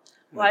fever.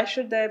 Why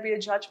should there be a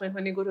judgment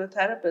when you go to a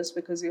therapist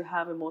because you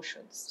have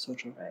emotions? So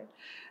true. Right?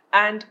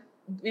 And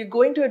you're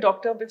going to a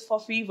doctor for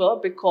fever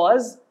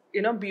because,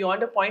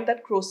 beyond a point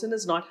that crocin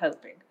is not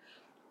helping.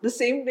 The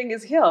same thing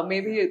is here.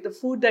 Maybe the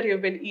food that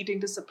you've been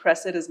eating to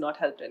suppress it is not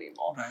helped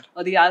anymore. Right.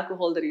 Or the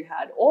alcohol that you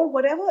had. Or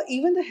whatever,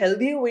 even the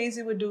healthier ways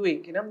you were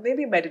doing,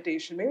 maybe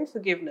meditation, maybe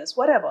forgiveness,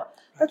 whatever.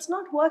 Right. That's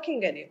not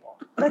working anymore.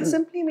 That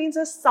simply means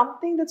there's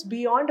something that's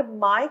beyond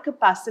my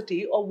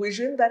capacity or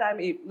vision that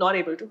I'm not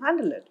able to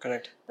handle it.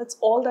 Correct. That's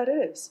all that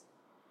it is.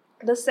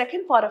 The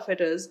second part of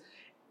it is,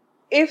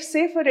 if,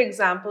 say, for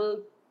example,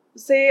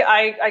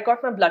 I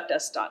got my blood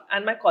test done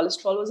and my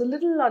cholesterol was a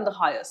little on the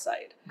higher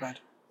side. Right.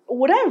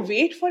 Would I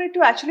wait for it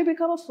to actually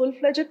become a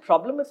full-fledged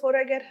problem before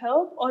I get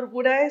help? Or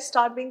would I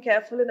start being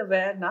careful and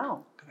aware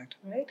now? Correct.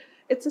 Right?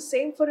 It's the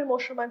same for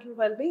emotional mental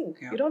well-being.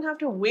 Yeah. You don't have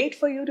to wait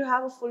for you to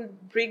have a full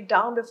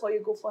breakdown before you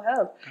go for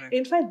help. Correct.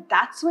 In fact,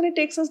 that's when it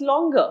takes us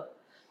longer.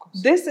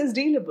 This is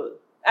dealable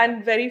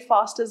and very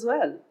fast as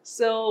well.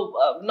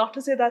 So not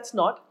to say that's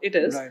not, it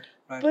is. Right.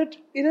 But,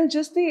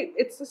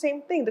 it's the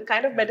same thing. The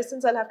kind of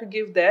medicines I'll have to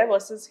give there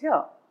versus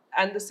here.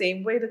 And the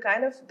same way,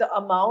 the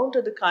amount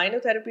or the kind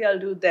of therapy I'll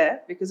do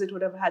there, because it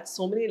would have had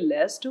so many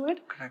layers to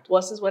it, Correct.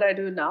 versus what I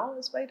do now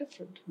is very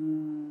different.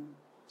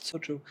 So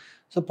true.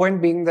 So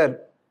point being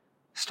that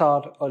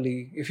start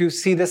early. If you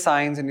see the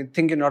signs and you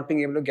think you're not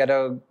being able to get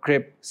a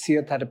grip, see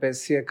a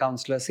therapist, see a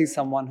counselor, see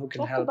someone who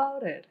can help. Talk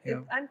about it.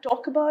 Yeah. And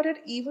talk about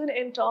it even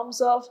in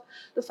terms of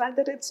the fact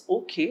that it's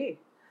okay.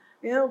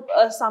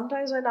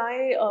 Sometimes when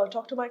I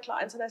talk to my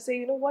clients and I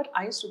say,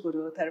 I used to go to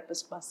a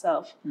therapist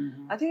myself.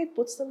 I think it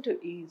puts them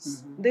to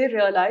ease. They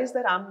realize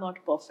that I'm not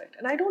perfect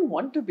and I don't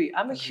want to be.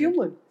 I'm a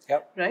human,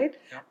 right?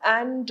 Yep.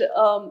 And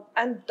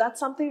that's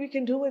something we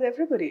can do with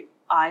everybody.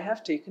 I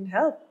have taken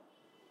help.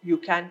 You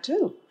can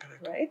too,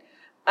 Correct. right?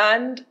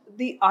 And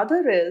the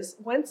other is,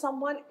 when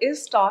someone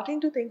is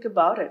starting to think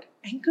about it,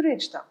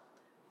 encourage them,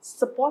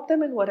 support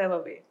them in whatever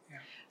way.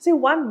 See,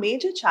 one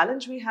major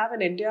challenge we have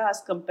in India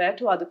as compared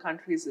to other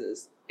countries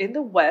is, in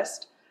the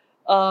West,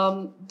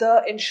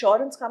 the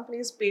insurance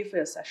companies pay for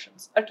your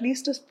sessions, at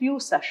least a few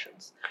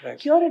sessions.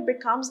 Correct. Here it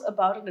becomes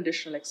about an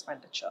additional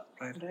expenditure,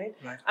 right?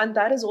 And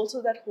that is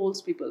also that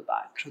holds people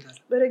back. True that.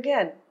 But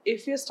again,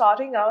 if you're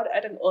starting out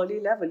at an early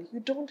level,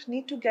 you don't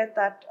need to get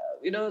that,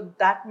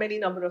 that many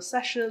number of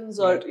sessions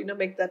or,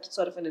 make that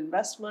sort of an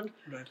investment.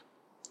 Right.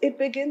 it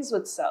begins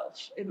with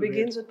self. It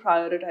begins with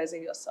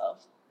prioritizing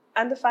yourself.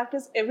 And the fact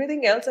is,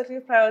 everything else that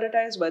we've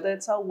prioritized, whether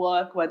it's our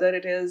work, whether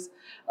it is,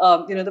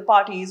 the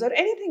parties or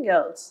anything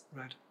else,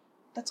 Right.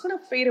 that's going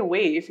to fade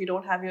away if you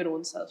don't have your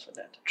own self in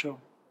it. True.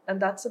 And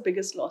that's the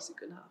biggest loss you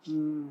can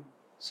have.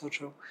 So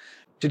true.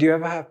 Did you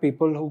ever have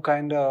people who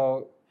kind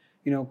of,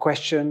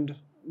 questioned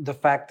the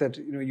fact that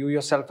you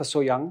yourself were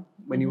so young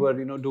when you were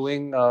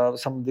doing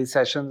some of these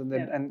sessions, and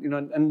then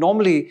and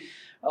normally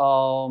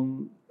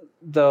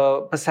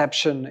the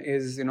perception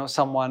is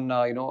someone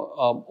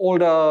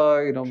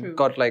older, True.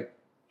 got like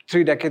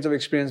 3 decades of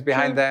experience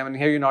behind them, and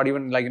here you're not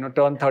even like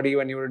turned 30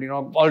 when you were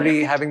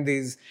already having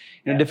these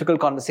difficult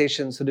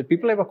conversations. So did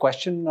people ever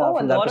question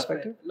from that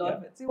perspective? A lot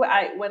of it. See,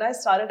 when I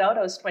started out,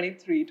 I was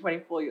 23,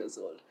 24 years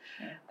old.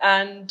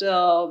 And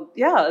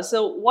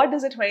so what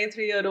does a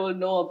 23-year-old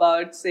know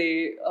about,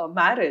 say,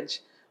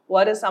 marriage?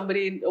 What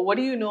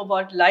do you know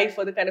about life?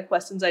 Or the kind of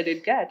questions I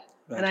did get.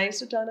 Right. And I used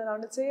to turn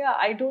around and say,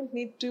 I don't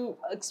need to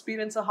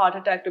experience a heart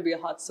attack to be a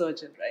heart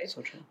surgeon, right?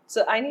 So true.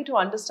 So I need to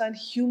understand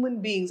human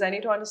beings. I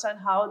need to understand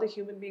how the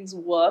human beings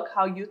work,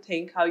 how you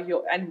think,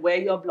 and where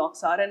your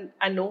blocks are,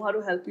 and know how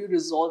to help you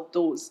resolve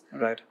those.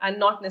 Right. And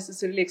not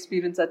necessarily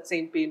experience that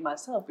same pain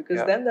myself,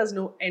 because then there's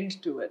no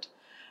end to it.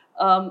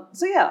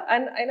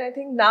 And I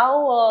think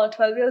now,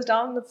 12 years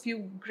down, a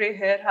few gray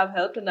hair have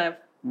helped, and I've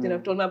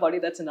told my body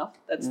that's enough.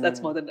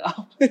 That's more than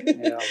enough.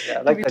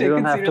 Like you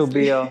don't have to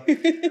be a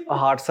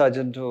heart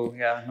surgeon to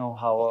know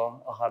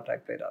how a heart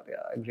attack played out.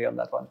 I agree on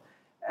that one.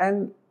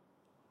 And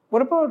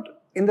what about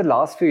in the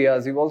last few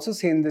years? You've also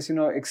seen this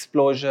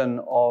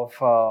explosion of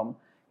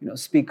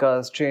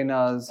speakers,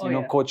 trainers,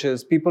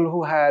 coaches, people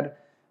who had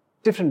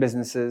different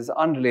businesses,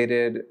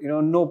 unrelated,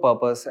 no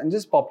purpose, and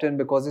just popped in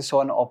because they saw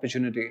an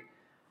opportunity.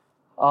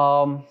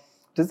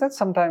 Does that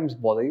sometimes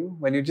bother you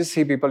when you just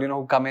see people,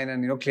 who come in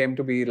and, claim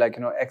to be like,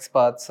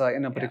 experts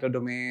in a particular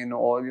domain,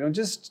 or,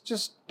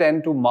 just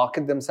tend to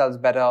market themselves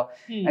better,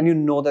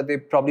 and that they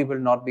probably will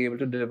not be able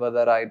to deliver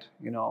the right,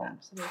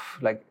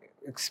 like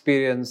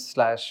experience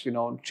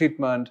 /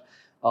 treatment,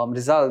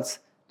 results.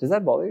 Does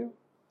that bother you?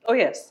 Oh,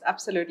 yes,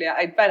 absolutely.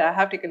 I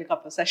have taken a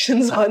couple of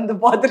sessions on the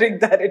bothering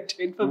that it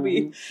did for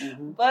me.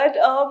 But,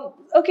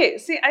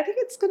 see, I think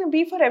it's going to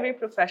be for every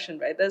profession,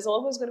 right? There's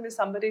always going to be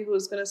somebody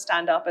who's going to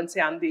stand up and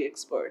say, I'm the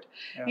expert.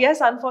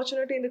 Yes,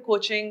 unfortunately, in the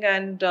coaching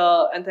and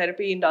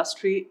therapy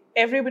industry,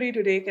 everybody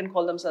today can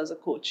call themselves a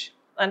coach.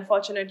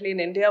 Unfortunately, in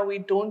India, we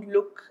don't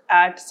look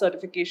at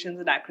certifications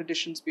and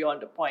accreditations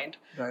beyond a point.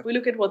 Right. We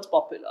look at what's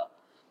popular.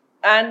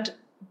 And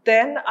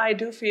then I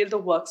do feel the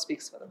work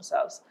speaks for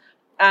themselves.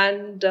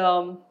 And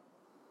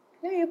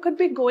you could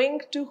be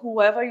going to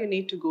whoever you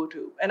need to go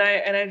to, and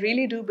I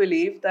really do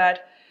believe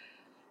that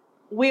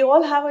we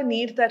all have a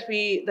need that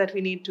we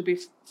need to be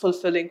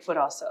fulfilling for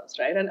ourselves,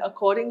 right? And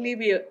accordingly,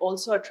 we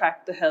also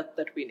attract the help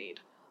that we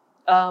need.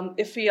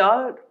 If we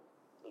are,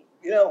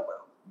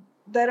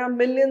 there are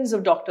millions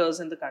of doctors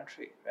in the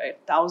country, right?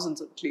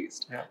 Thousands at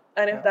least. Yeah.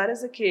 And if that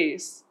is the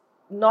case,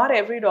 not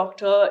every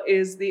doctor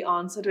is the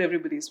answer to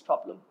everybody's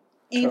problem,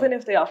 even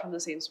if they are from the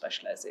same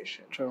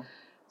specialization. True.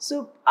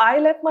 So I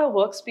let my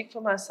work speak for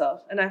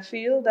myself, and I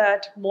feel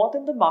that more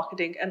than the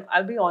marketing, and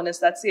I'll be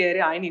honest, that's the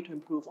area I need to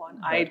improve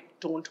on. Right. I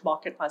don't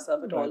market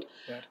myself at all.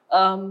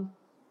 Right.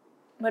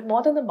 But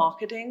more than the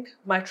marketing,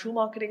 my true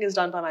marketing is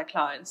done by my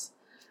clients.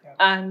 Yeah.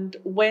 And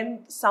when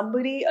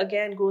somebody,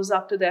 again, goes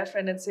up to their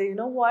friend and say, you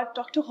know what,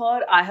 talk to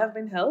her, I have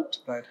been helped.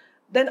 Right.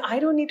 Then I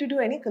don't need to do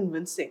any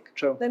convincing.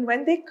 True. Then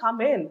when they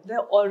come in, they're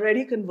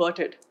already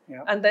converted.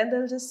 Yeah. And then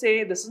they'll just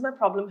say, this is my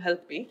problem,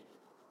 help me.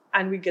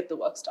 And we get the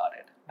work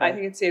started. Right. I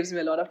think it saves me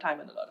a lot of time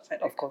and a lot of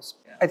headache. Of course.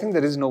 Yeah. I think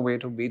there is no way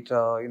to beat,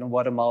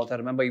 word of mouth. I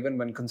remember even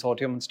when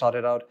Consortium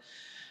started out,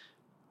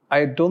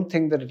 I don't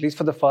think that at least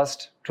for the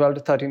first 12 to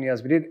 13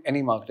 years, we did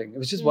any marketing. It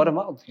was just word of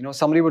mouth.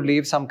 Somebody would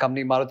leave some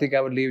company, Maruti guy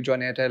would leave,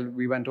 join Airtel,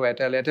 we went to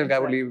Airtel, Airtel guy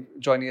would leave,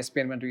 join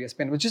ESPN, went to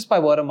ESPN. It was just by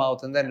word of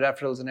mouth, and then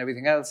referrals and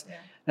everything else. Yeah.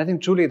 And I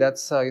think truly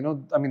that's,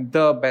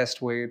 the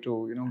best way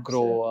to,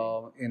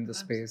 grow in the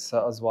space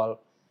as well.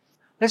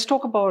 Let's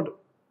talk about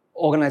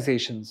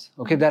organizations,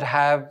 that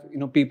have,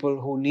 people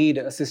who need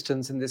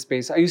assistance in this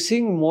space. Are you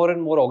seeing more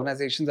and more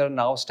organizations that are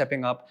now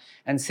stepping up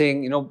and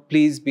saying,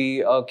 please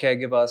be a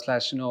caregiver /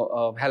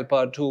 a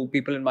helper to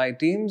people in my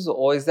teams?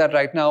 Or is that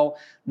right now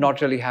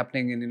not really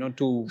happening in,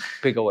 too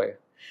big a way?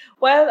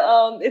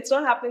 Well, it's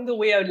not happening the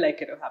way I would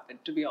like it to happen,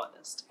 to be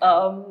honest.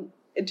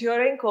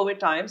 During COVID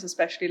times,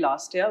 especially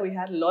last year, we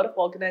had a lot of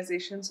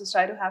organizations who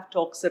started to have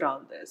talks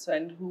around this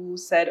and who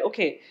said,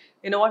 okay,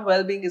 you know what,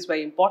 well-being is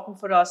very important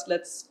for us.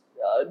 Let's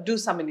do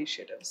some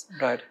initiatives.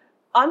 Right.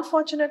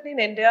 Unfortunately, in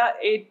India,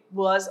 it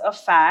was a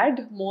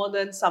fad more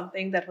than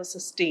something that was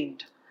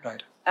sustained.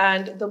 Right.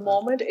 And the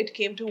moment it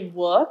came to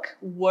work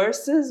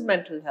versus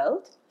mental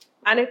health,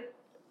 and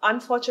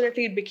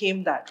unfortunately, it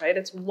became that, right?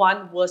 It's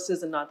one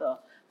versus another.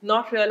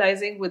 Not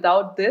realizing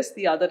without this,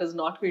 the other is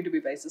not going to be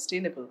very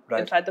sustainable.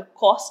 Right. In fact, the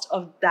cost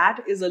of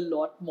that is a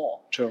lot more.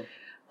 True.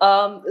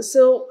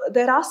 So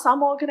there are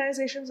some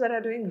organizations that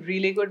are doing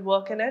really good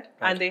work in it,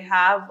 Right. and they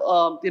have,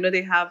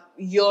 they have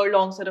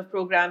year-long sort of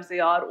programs. They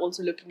are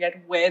also looking at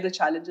where the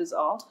challenges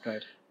are.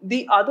 Right.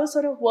 The other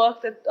sort of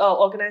work that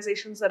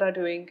organizations that are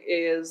doing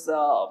is,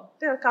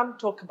 come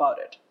talk about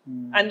it,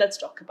 and let's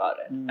talk about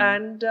it.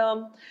 And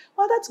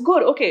well, that's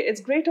good. Okay,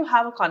 it's great to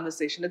have a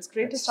conversation. It's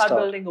great to start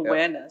building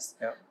awareness.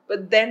 Yeah.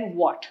 But then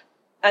what?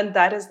 And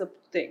that is the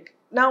thing.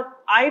 Now,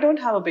 I don't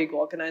have a big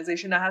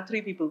organization. I have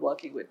 3 people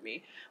working with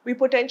me. We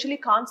potentially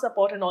can't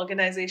support an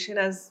organization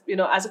as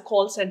a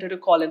call center to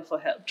call in for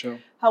help. True.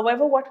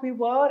 However, what we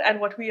were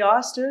and what we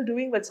are still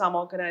doing with some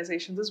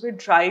organizations is we're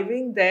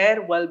driving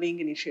their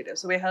well-being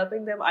initiatives. So we're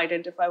helping them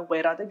identify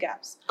where are the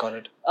gaps. Got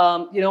it.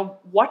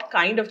 What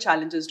kind of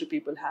challenges do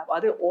people have?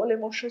 Are they all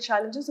emotional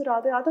challenges, or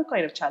are there other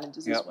kind of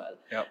challenges as well?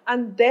 Yep.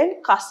 And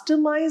then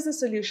customize the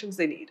solutions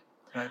they need.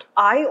 Right.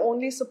 I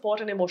only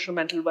support an emotional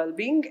mental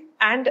well-being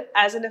and,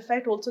 as an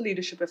effect, also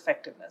leadership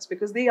effectiveness,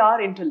 because they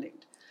are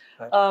interlinked.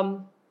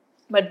 Right.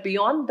 But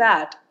beyond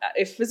that,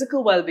 if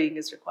physical well-being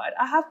is required,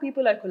 I have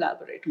people I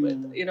collaborate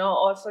with,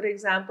 or for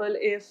example,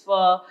 if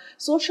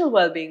social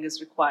well-being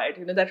is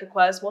required, that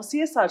requires more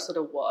CSR sort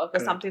of work, or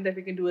something that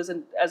we can do as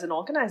an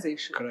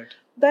organization. Correct.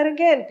 Then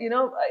again,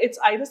 it's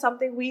either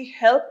something we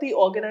help the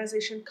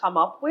organization come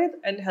up with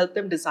and help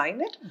them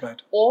design it,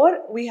 Right.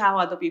 or we have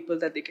other people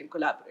that they can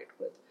collaborate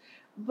with.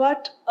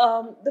 But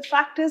the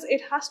fact is,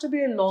 it has to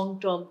be a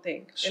long-term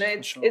thing.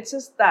 It's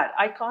just that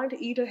I can't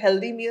eat a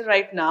healthy meal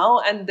right now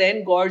and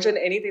then gorge on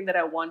anything that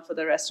I want for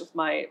the rest of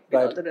my,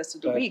 the rest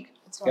of the week.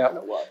 It's not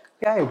going to work.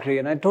 Yeah, I agree,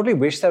 and I totally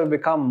wish that would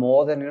become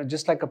more than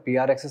just like a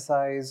PR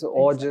exercise,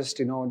 or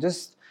just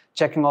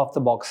checking off the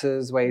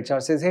boxes where HR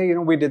says, hey,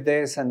 we did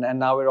this and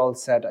now we're all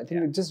set. I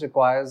think it just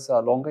requires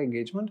longer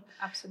engagement.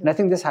 Absolutely. And I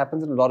think this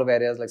happens in a lot of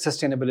areas, like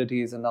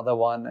sustainability is another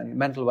one, and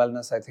mental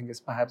wellness, I think, is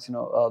perhaps,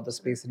 the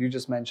space that you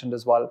just mentioned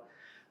as well.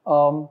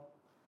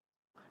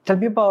 Tell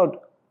me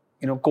about,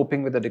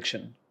 coping with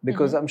addiction,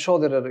 because I'm sure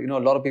there are, a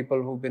lot of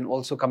people who've been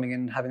also coming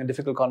in, having a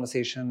difficult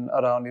conversation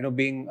around,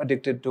 being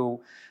addicted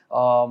to,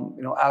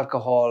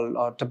 alcohol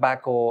or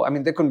tobacco. I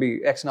mean, there can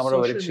be X number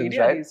of addictions,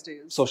 right? These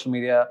days. Social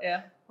media.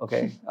 Yeah.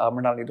 Okay,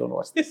 Mrinalini, don't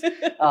watch this.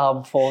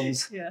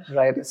 Phones, Yeah.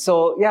 right?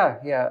 So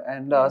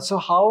and so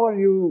how are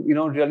you,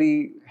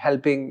 really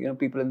helping,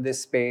 people in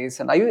this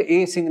space? And are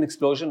you seeing an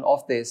explosion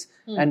of this?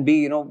 And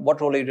B, what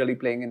role are you really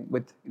playing in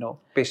with,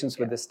 patients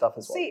with this stuff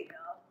as well? See,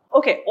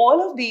 okay,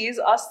 all of these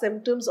are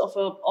symptoms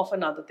of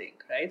another thing,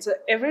 right? So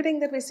everything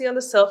that we see on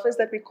the surface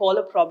that we call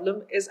a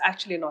problem is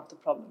actually not the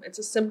problem. It's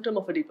a symptom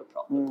of a deeper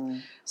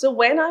problem. So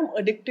when I'm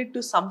addicted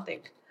to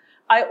something,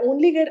 I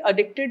only get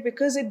addicted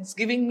because it's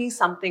giving me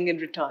something in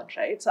return,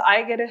 right? So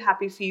I get a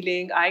happy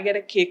feeling, I get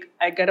a kick,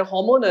 I get a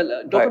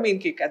hormonal dopamine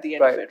kick at the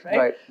end of it,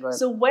 right?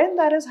 So when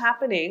that is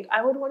happening,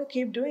 I would want to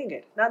keep doing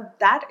it. Now,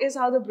 that is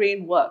how the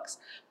brain works.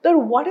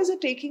 Then what is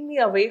it taking me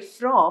away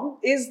from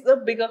is the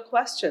bigger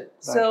question.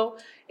 So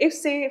if,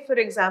 say, for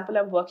example,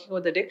 I'm working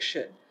with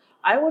addiction,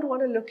 I would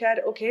want to look at,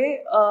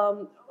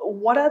 I'll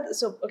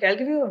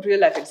give you a real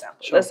life example.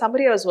 Sure. There's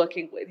somebody I was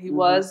working with. He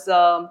was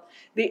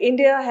the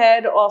India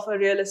head of a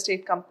real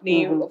estate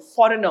company,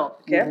 foreigner.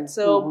 Okay,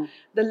 so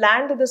the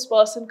land that this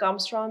person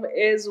comes from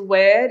is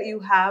where you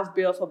have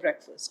beer for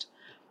breakfast.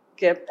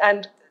 Okay,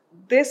 and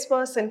this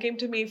person came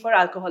to me for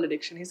alcohol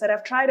addiction. He said,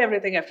 I've tried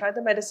everything. I've tried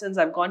the medicines.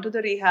 I've gone to the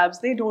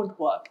rehabs. They don't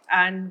work.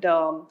 And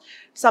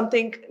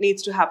something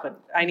needs to happen.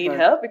 I need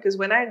help, because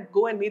when I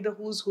go and meet the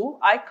who's who,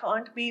 I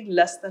can't be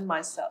less than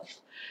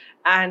myself.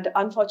 And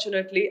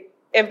unfortunately,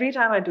 every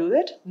time I do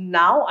that,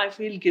 now I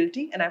feel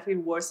guilty and I feel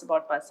worse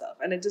about myself.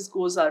 And it just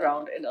goes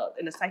around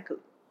in a cycle.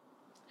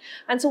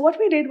 And so what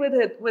we did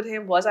with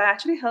him was I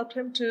actually helped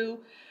him to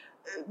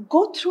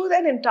go through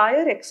that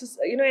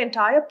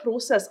entire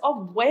process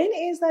of when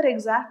is that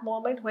exact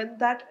moment when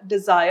that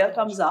desire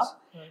comes up,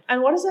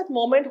 and what is that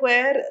moment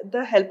where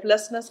the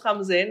helplessness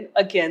comes in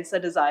against the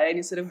desire and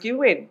you sort of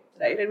give in,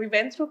 right? And we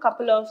went through a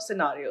couple of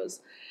scenarios,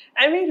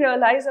 and we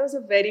realized there was a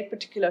very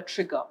particular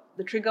trigger.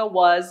 The trigger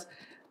was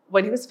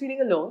when he was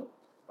feeling alone,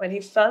 when he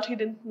felt he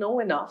didn't know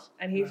enough,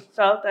 and he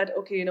felt that,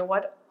 okay, you know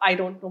what, I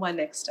don't know my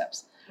next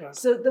steps.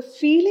 So the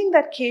feeling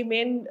that came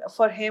in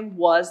for him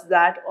was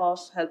that of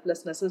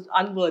helplessness,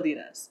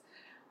 unworthiness.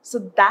 So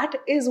that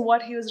is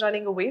what he was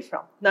running away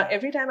from. Now,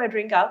 every time I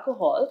drink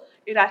alcohol,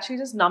 it actually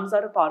just numbs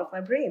out a part of my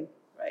brain,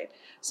 right?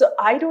 So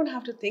I don't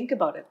have to think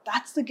about it.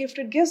 That's the gift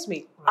it gives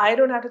me. I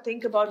don't have to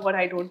think about what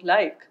I don't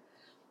like.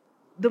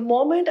 The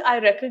moment I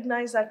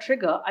recognize that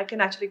trigger, I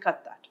can actually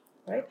cut that,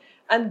 right?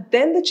 And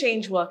then the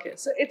change work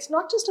is. So it's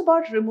not just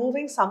about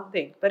removing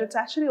something, but it's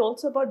actually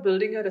also about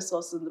building your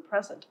resources in the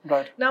present.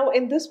 Right. Now,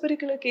 in this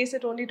particular case,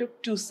 it only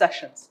took 2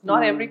 sessions.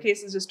 Not every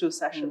case is just 2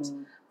 sessions.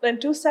 But in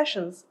 2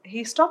 sessions,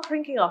 he stopped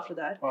drinking after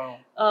that.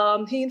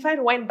 Wow. He, in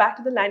fact, went back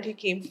to the land he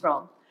came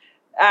from.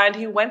 And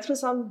he went through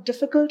some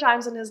difficult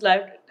times in his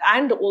life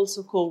and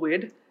also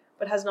COVID,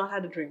 but has not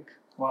had a drink.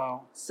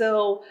 Wow.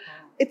 So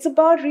it's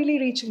about really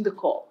reaching the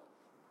core.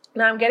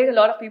 Now, I'm getting a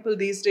lot of people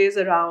these days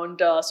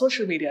around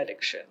social media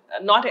addiction.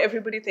 Not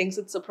everybody thinks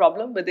it's a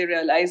problem, but they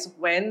realize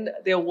when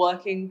they're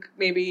working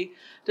maybe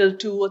till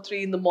 2 or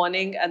 3 in the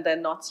morning and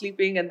then not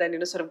sleeping and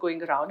then, sort of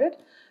going around it.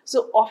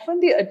 So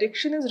often the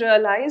addiction is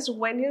realized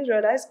when you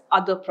realize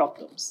other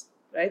problems,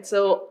 right?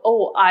 So,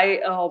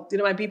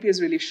 my BP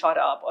is really shot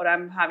up, or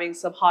I'm having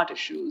some heart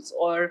issues,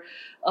 or,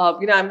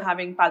 I'm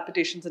having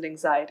palpitations and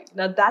anxiety.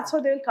 Now, that's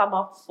what they'll come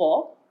up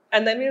for.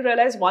 And then we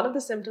realize one of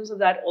the symptoms of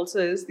that also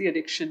is the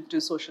addiction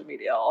to social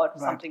media or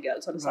something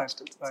else, or a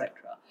substance, etc.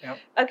 Yep.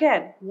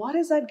 Again, what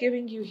is that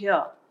giving you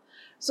here?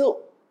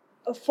 So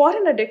for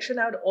an addiction,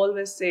 I would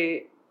always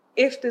say,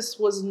 if this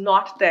was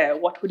not there,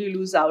 what would you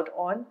lose out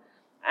on?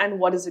 And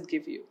what does it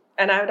give you?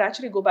 And I would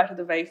actually go back to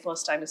the very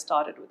first time you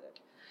started with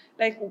it.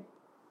 Like,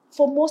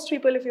 for most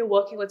people, if you're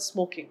working with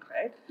smoking,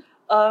 right?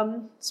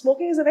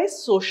 Smoking is a very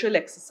social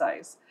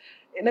exercise.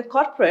 In a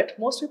corporate,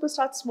 most people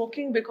start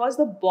smoking because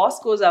the boss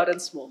goes out and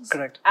smokes.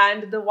 Correct.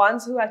 And the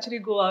ones who actually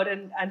go out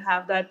and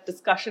have that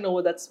discussion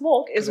over that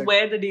smoke is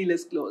where the deal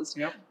is closed.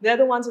 Yep. They're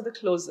the ones with the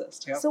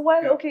closest. Yep. So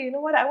okay, you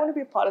know what? I want to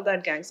be part of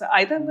that gang. So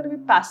either I'm going to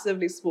be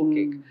passively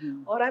smoking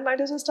or I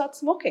might as well start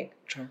smoking.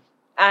 True.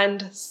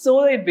 And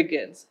so it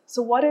begins.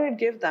 So what did it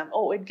give them?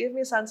 Oh, it gave me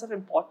a sense of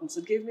importance.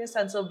 It gave me a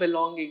sense of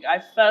belonging. I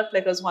felt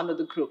like I was one of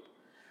the group.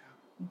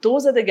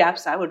 Those are the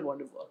gaps I would want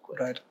to work with.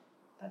 Right.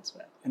 That's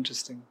right.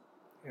 Interesting.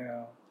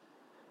 Yeah.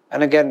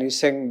 And again, you're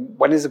saying,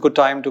 when is a good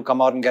time to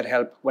come out and get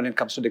help when it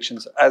comes to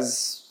addictions?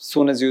 As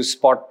soon as you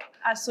spot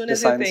As soon the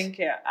as signs. you think,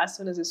 yeah. As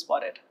soon as you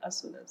spot it. As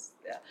soon as,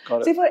 yeah.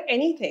 Got it. See, for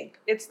anything,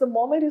 it's the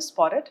moment you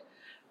spot it.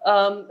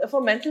 For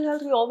mental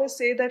health, we always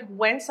say that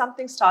when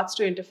something starts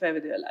to interfere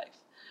with your life,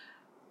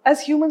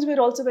 as humans,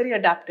 we're also very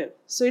adaptive.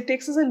 So it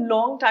takes us a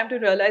long time to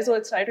realize,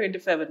 it's trying to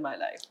interfere with my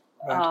life,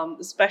 Right.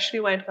 especially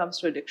when it comes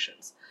to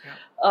addictions.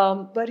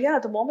 Yeah. But yeah,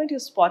 the moment you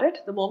spot it,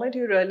 the moment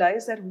you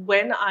realize that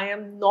when I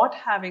am not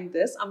having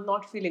this, I'm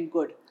not feeling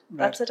good.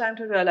 That's the time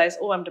to realize,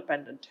 I'm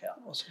dependent here.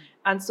 Awesome.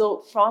 And so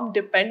from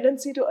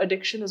dependency to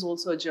addiction is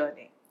also a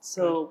journey.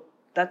 So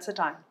that's the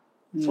time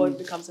before it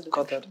becomes an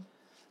addiction. Got that.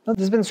 No,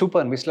 this has been super,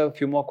 and we still have a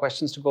few more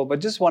questions to go. But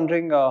just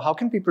wondering, how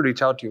can people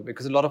reach out to you?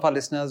 Because a lot of our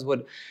listeners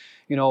would,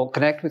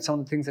 connect with some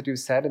of the things that you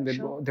said, and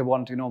they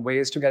want,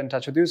 ways to get in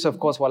touch with you. So, of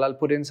course, while I'll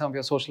put in some of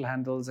your social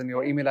handles and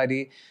your email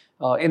ID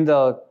in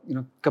the,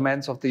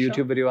 comments of the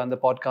YouTube video and the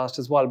podcast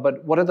as well.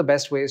 But what are the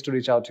best ways to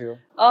reach out to you?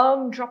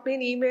 Drop me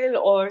an email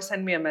or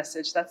send me a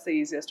message. That's the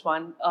easiest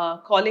one.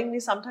 Calling me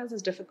sometimes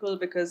is difficult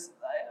because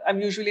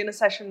I'm usually in a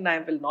session and I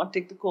will not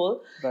take the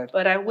call,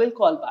 but I will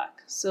call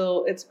back.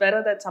 So it's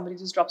better that somebody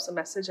just drops a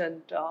message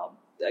and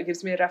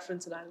gives me a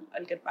reference and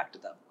I'll get back to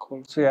them.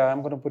 Cool. So yeah,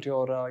 I'm going to put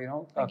your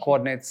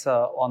coordinates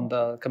on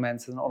the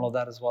comments and all of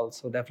that as well.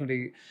 So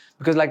definitely,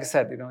 because like I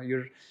said,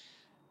 you're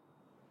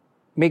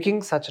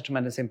making such a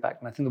tremendous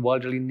impact, and I think the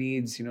world really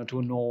needs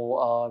to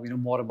know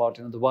more about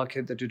the work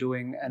that you're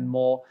doing and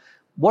more.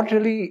 What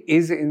really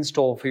is in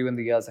store for you in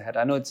the years ahead?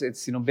 I know it's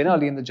been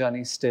early in the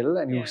journey still,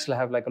 and you still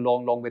have like a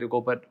long way to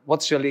go. But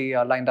what's really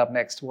lined up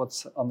next?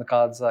 What's on the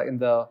cards in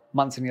the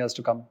months and years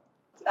to come?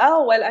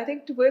 Oh, well, I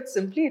think to put it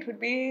simply, it would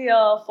be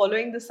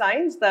following the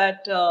signs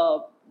that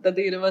the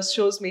universe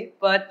shows me.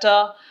 But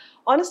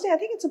honestly, I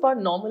think it's about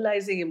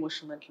normalizing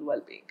emotional mental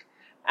well-being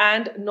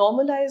and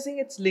normalizing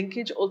its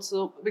linkage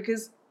also,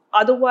 because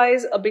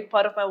otherwise a big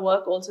part of my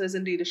work also is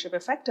in leadership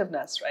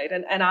effectiveness, right?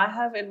 And I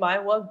have in my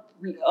work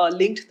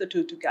linked the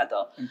two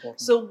together.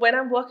 Important. So when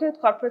I'm working with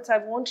corporates, I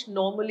won't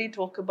normally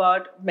talk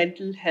about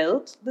mental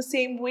health the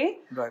same way.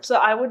 Right. So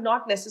I would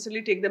not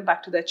necessarily take them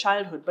back to their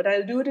childhood, but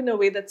I'll do it in a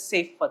way that's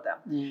safe for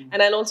them.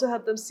 And I'll also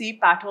help them see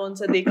patterns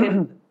that they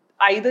can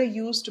either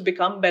use to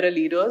become better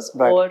leaders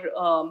or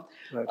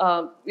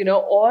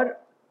or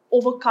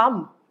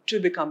overcome to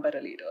become better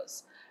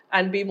leaders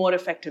and be more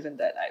effective in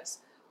their lives.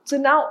 So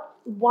now,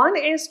 one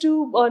is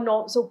to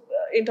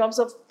in terms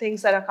of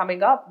things that are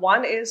coming up,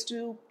 one is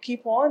to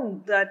keep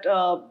on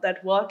that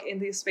work in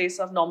the space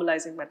of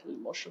normalizing mental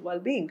emotional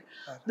well-being.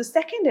 Right. The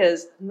second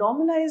is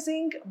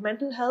normalizing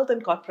mental health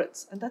in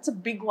corporates, and that's a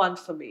big one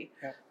for me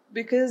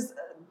because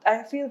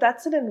I feel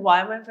that's an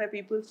environment where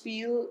people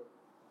feel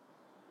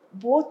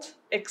both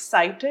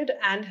excited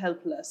and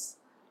helpless,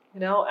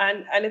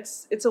 and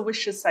it's a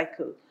vicious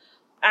cycle.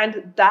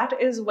 And that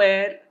is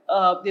where,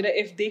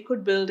 if they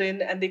could build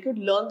in and they could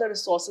learn the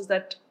resources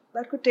that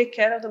could take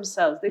care of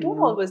themselves, they don't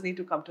always need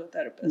to come to a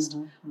therapist.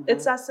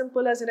 It's as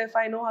simple as, if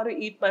I know how to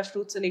eat my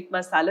fruits and eat my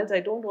salads,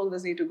 I don't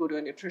always need to go to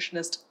a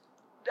nutritionist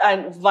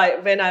and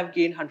when I've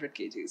gained 100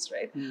 kgs,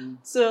 right?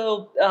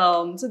 So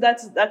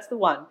that's the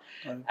one.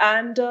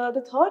 And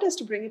the third is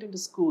to bring it into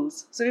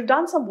schools. So we've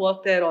done some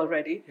work there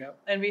already,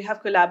 and we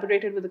have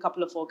collaborated with a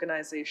couple of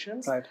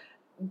organizations. Right.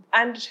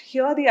 And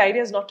here the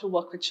idea is not to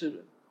work with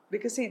children.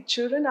 Because, see,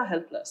 children are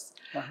helpless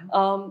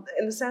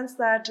in the sense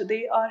that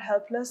they are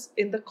helpless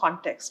in the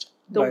context.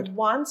 The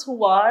ones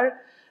who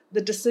are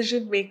the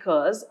decision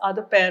makers are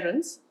the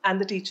parents and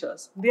the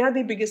teachers. They are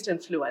the biggest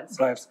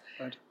influencers.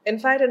 Right. In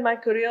fact, in my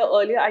career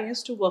earlier, I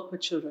used to work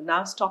with children. Now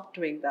I've stopped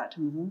doing that.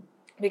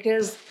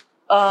 Because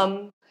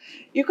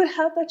you could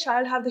help that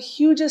child have the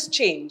hugest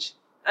change.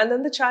 And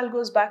then the child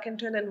goes back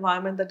into an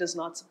environment that does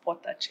not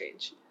support that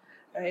change,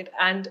 right?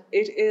 And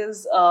it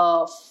is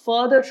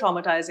further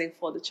traumatizing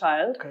for the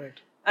child.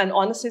 Correct. And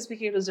honestly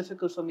speaking, it was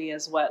difficult for me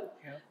as well.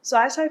 Yeah. So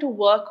I started to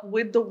work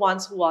with the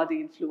ones who are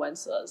the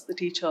influencers, the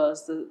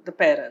teachers, the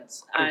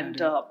parents. Good and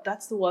idea.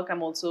 that's the work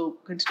I'm also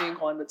continuing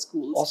on with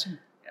schools. Awesome.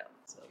 Yeah,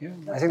 so Yeah,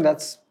 I think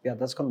that's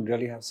going to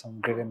really have some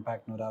great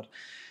impact, no doubt.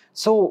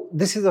 So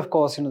this is, of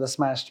course, the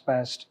Smashed,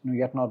 Bashed,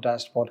 Yet Not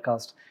Dashed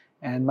podcast.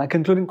 And my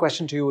concluding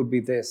question to you would be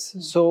this.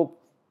 So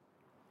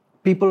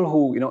people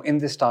who, in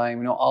this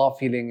time, are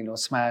feeling,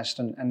 smashed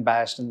and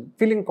bashed and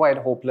feeling quite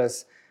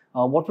hopeless,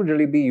 what would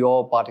really be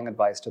your parting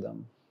advice to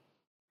them?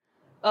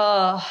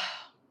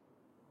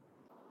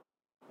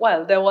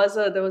 Well, there was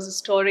a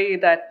story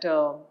that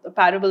a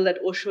parable that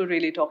Osho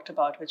really talked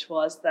about, which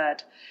was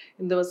that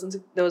there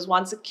was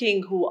once a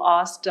king who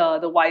asked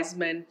the wise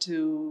men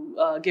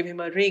to give him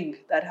a ring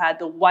that had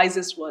the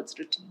wisest words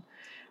written,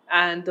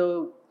 and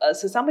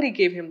so somebody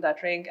gave him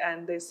that ring,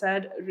 and they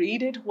said,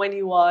 "Read it when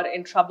you are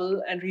in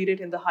trouble, and read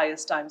it in the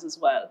highest times as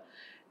well."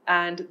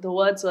 And the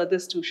words were,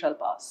 "This too shall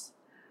pass."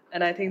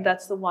 And I think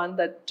that's the one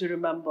that to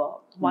remember,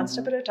 one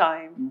step at a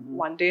time,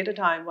 one day at a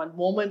time, one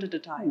moment at a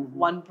time,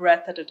 one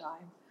breath at a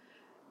time.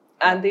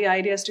 And the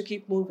idea is to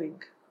keep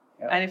moving.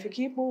 Yeah. And if you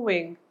keep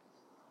moving,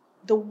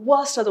 the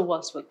worst of the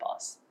worst will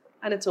pass.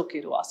 And it's okay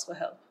to ask for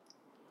help.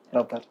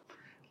 Love that.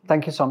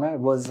 Thank you, Saumya.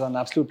 It was an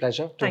absolute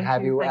pleasure to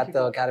have you at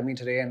the Academy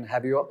today and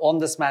have you on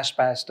the Smash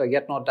Bashed,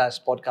 Yet Not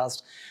Dashed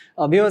podcast.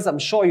 Viewers, I'm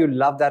sure you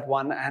love that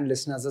one, and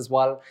listeners as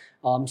well.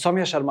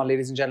 Saumya Sharma,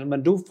 ladies and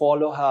gentlemen, do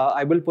follow her.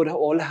 I will put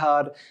all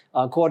her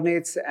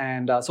coordinates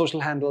and social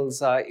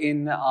handles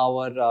in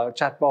our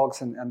chat box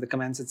and the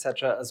comments,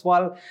 etc. as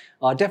well.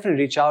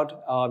 Definitely reach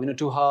out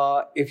to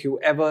her if you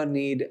ever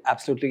need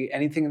absolutely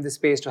anything in this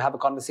space to have a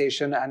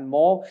conversation and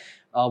more.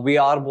 We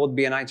are both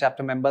BNI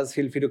chapter members.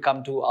 Feel free to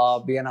come to our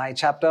BNI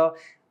chapter.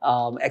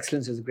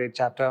 Excellence is a great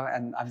chapter,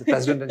 and I'm the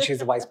president and she's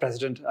the vice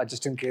president,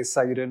 just in case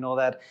you didn't know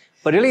that.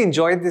 But really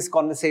enjoyed this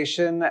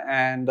conversation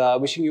and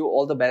wishing you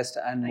all the best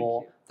and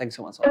more. Thanks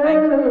so much. Thank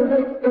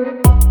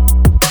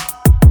you.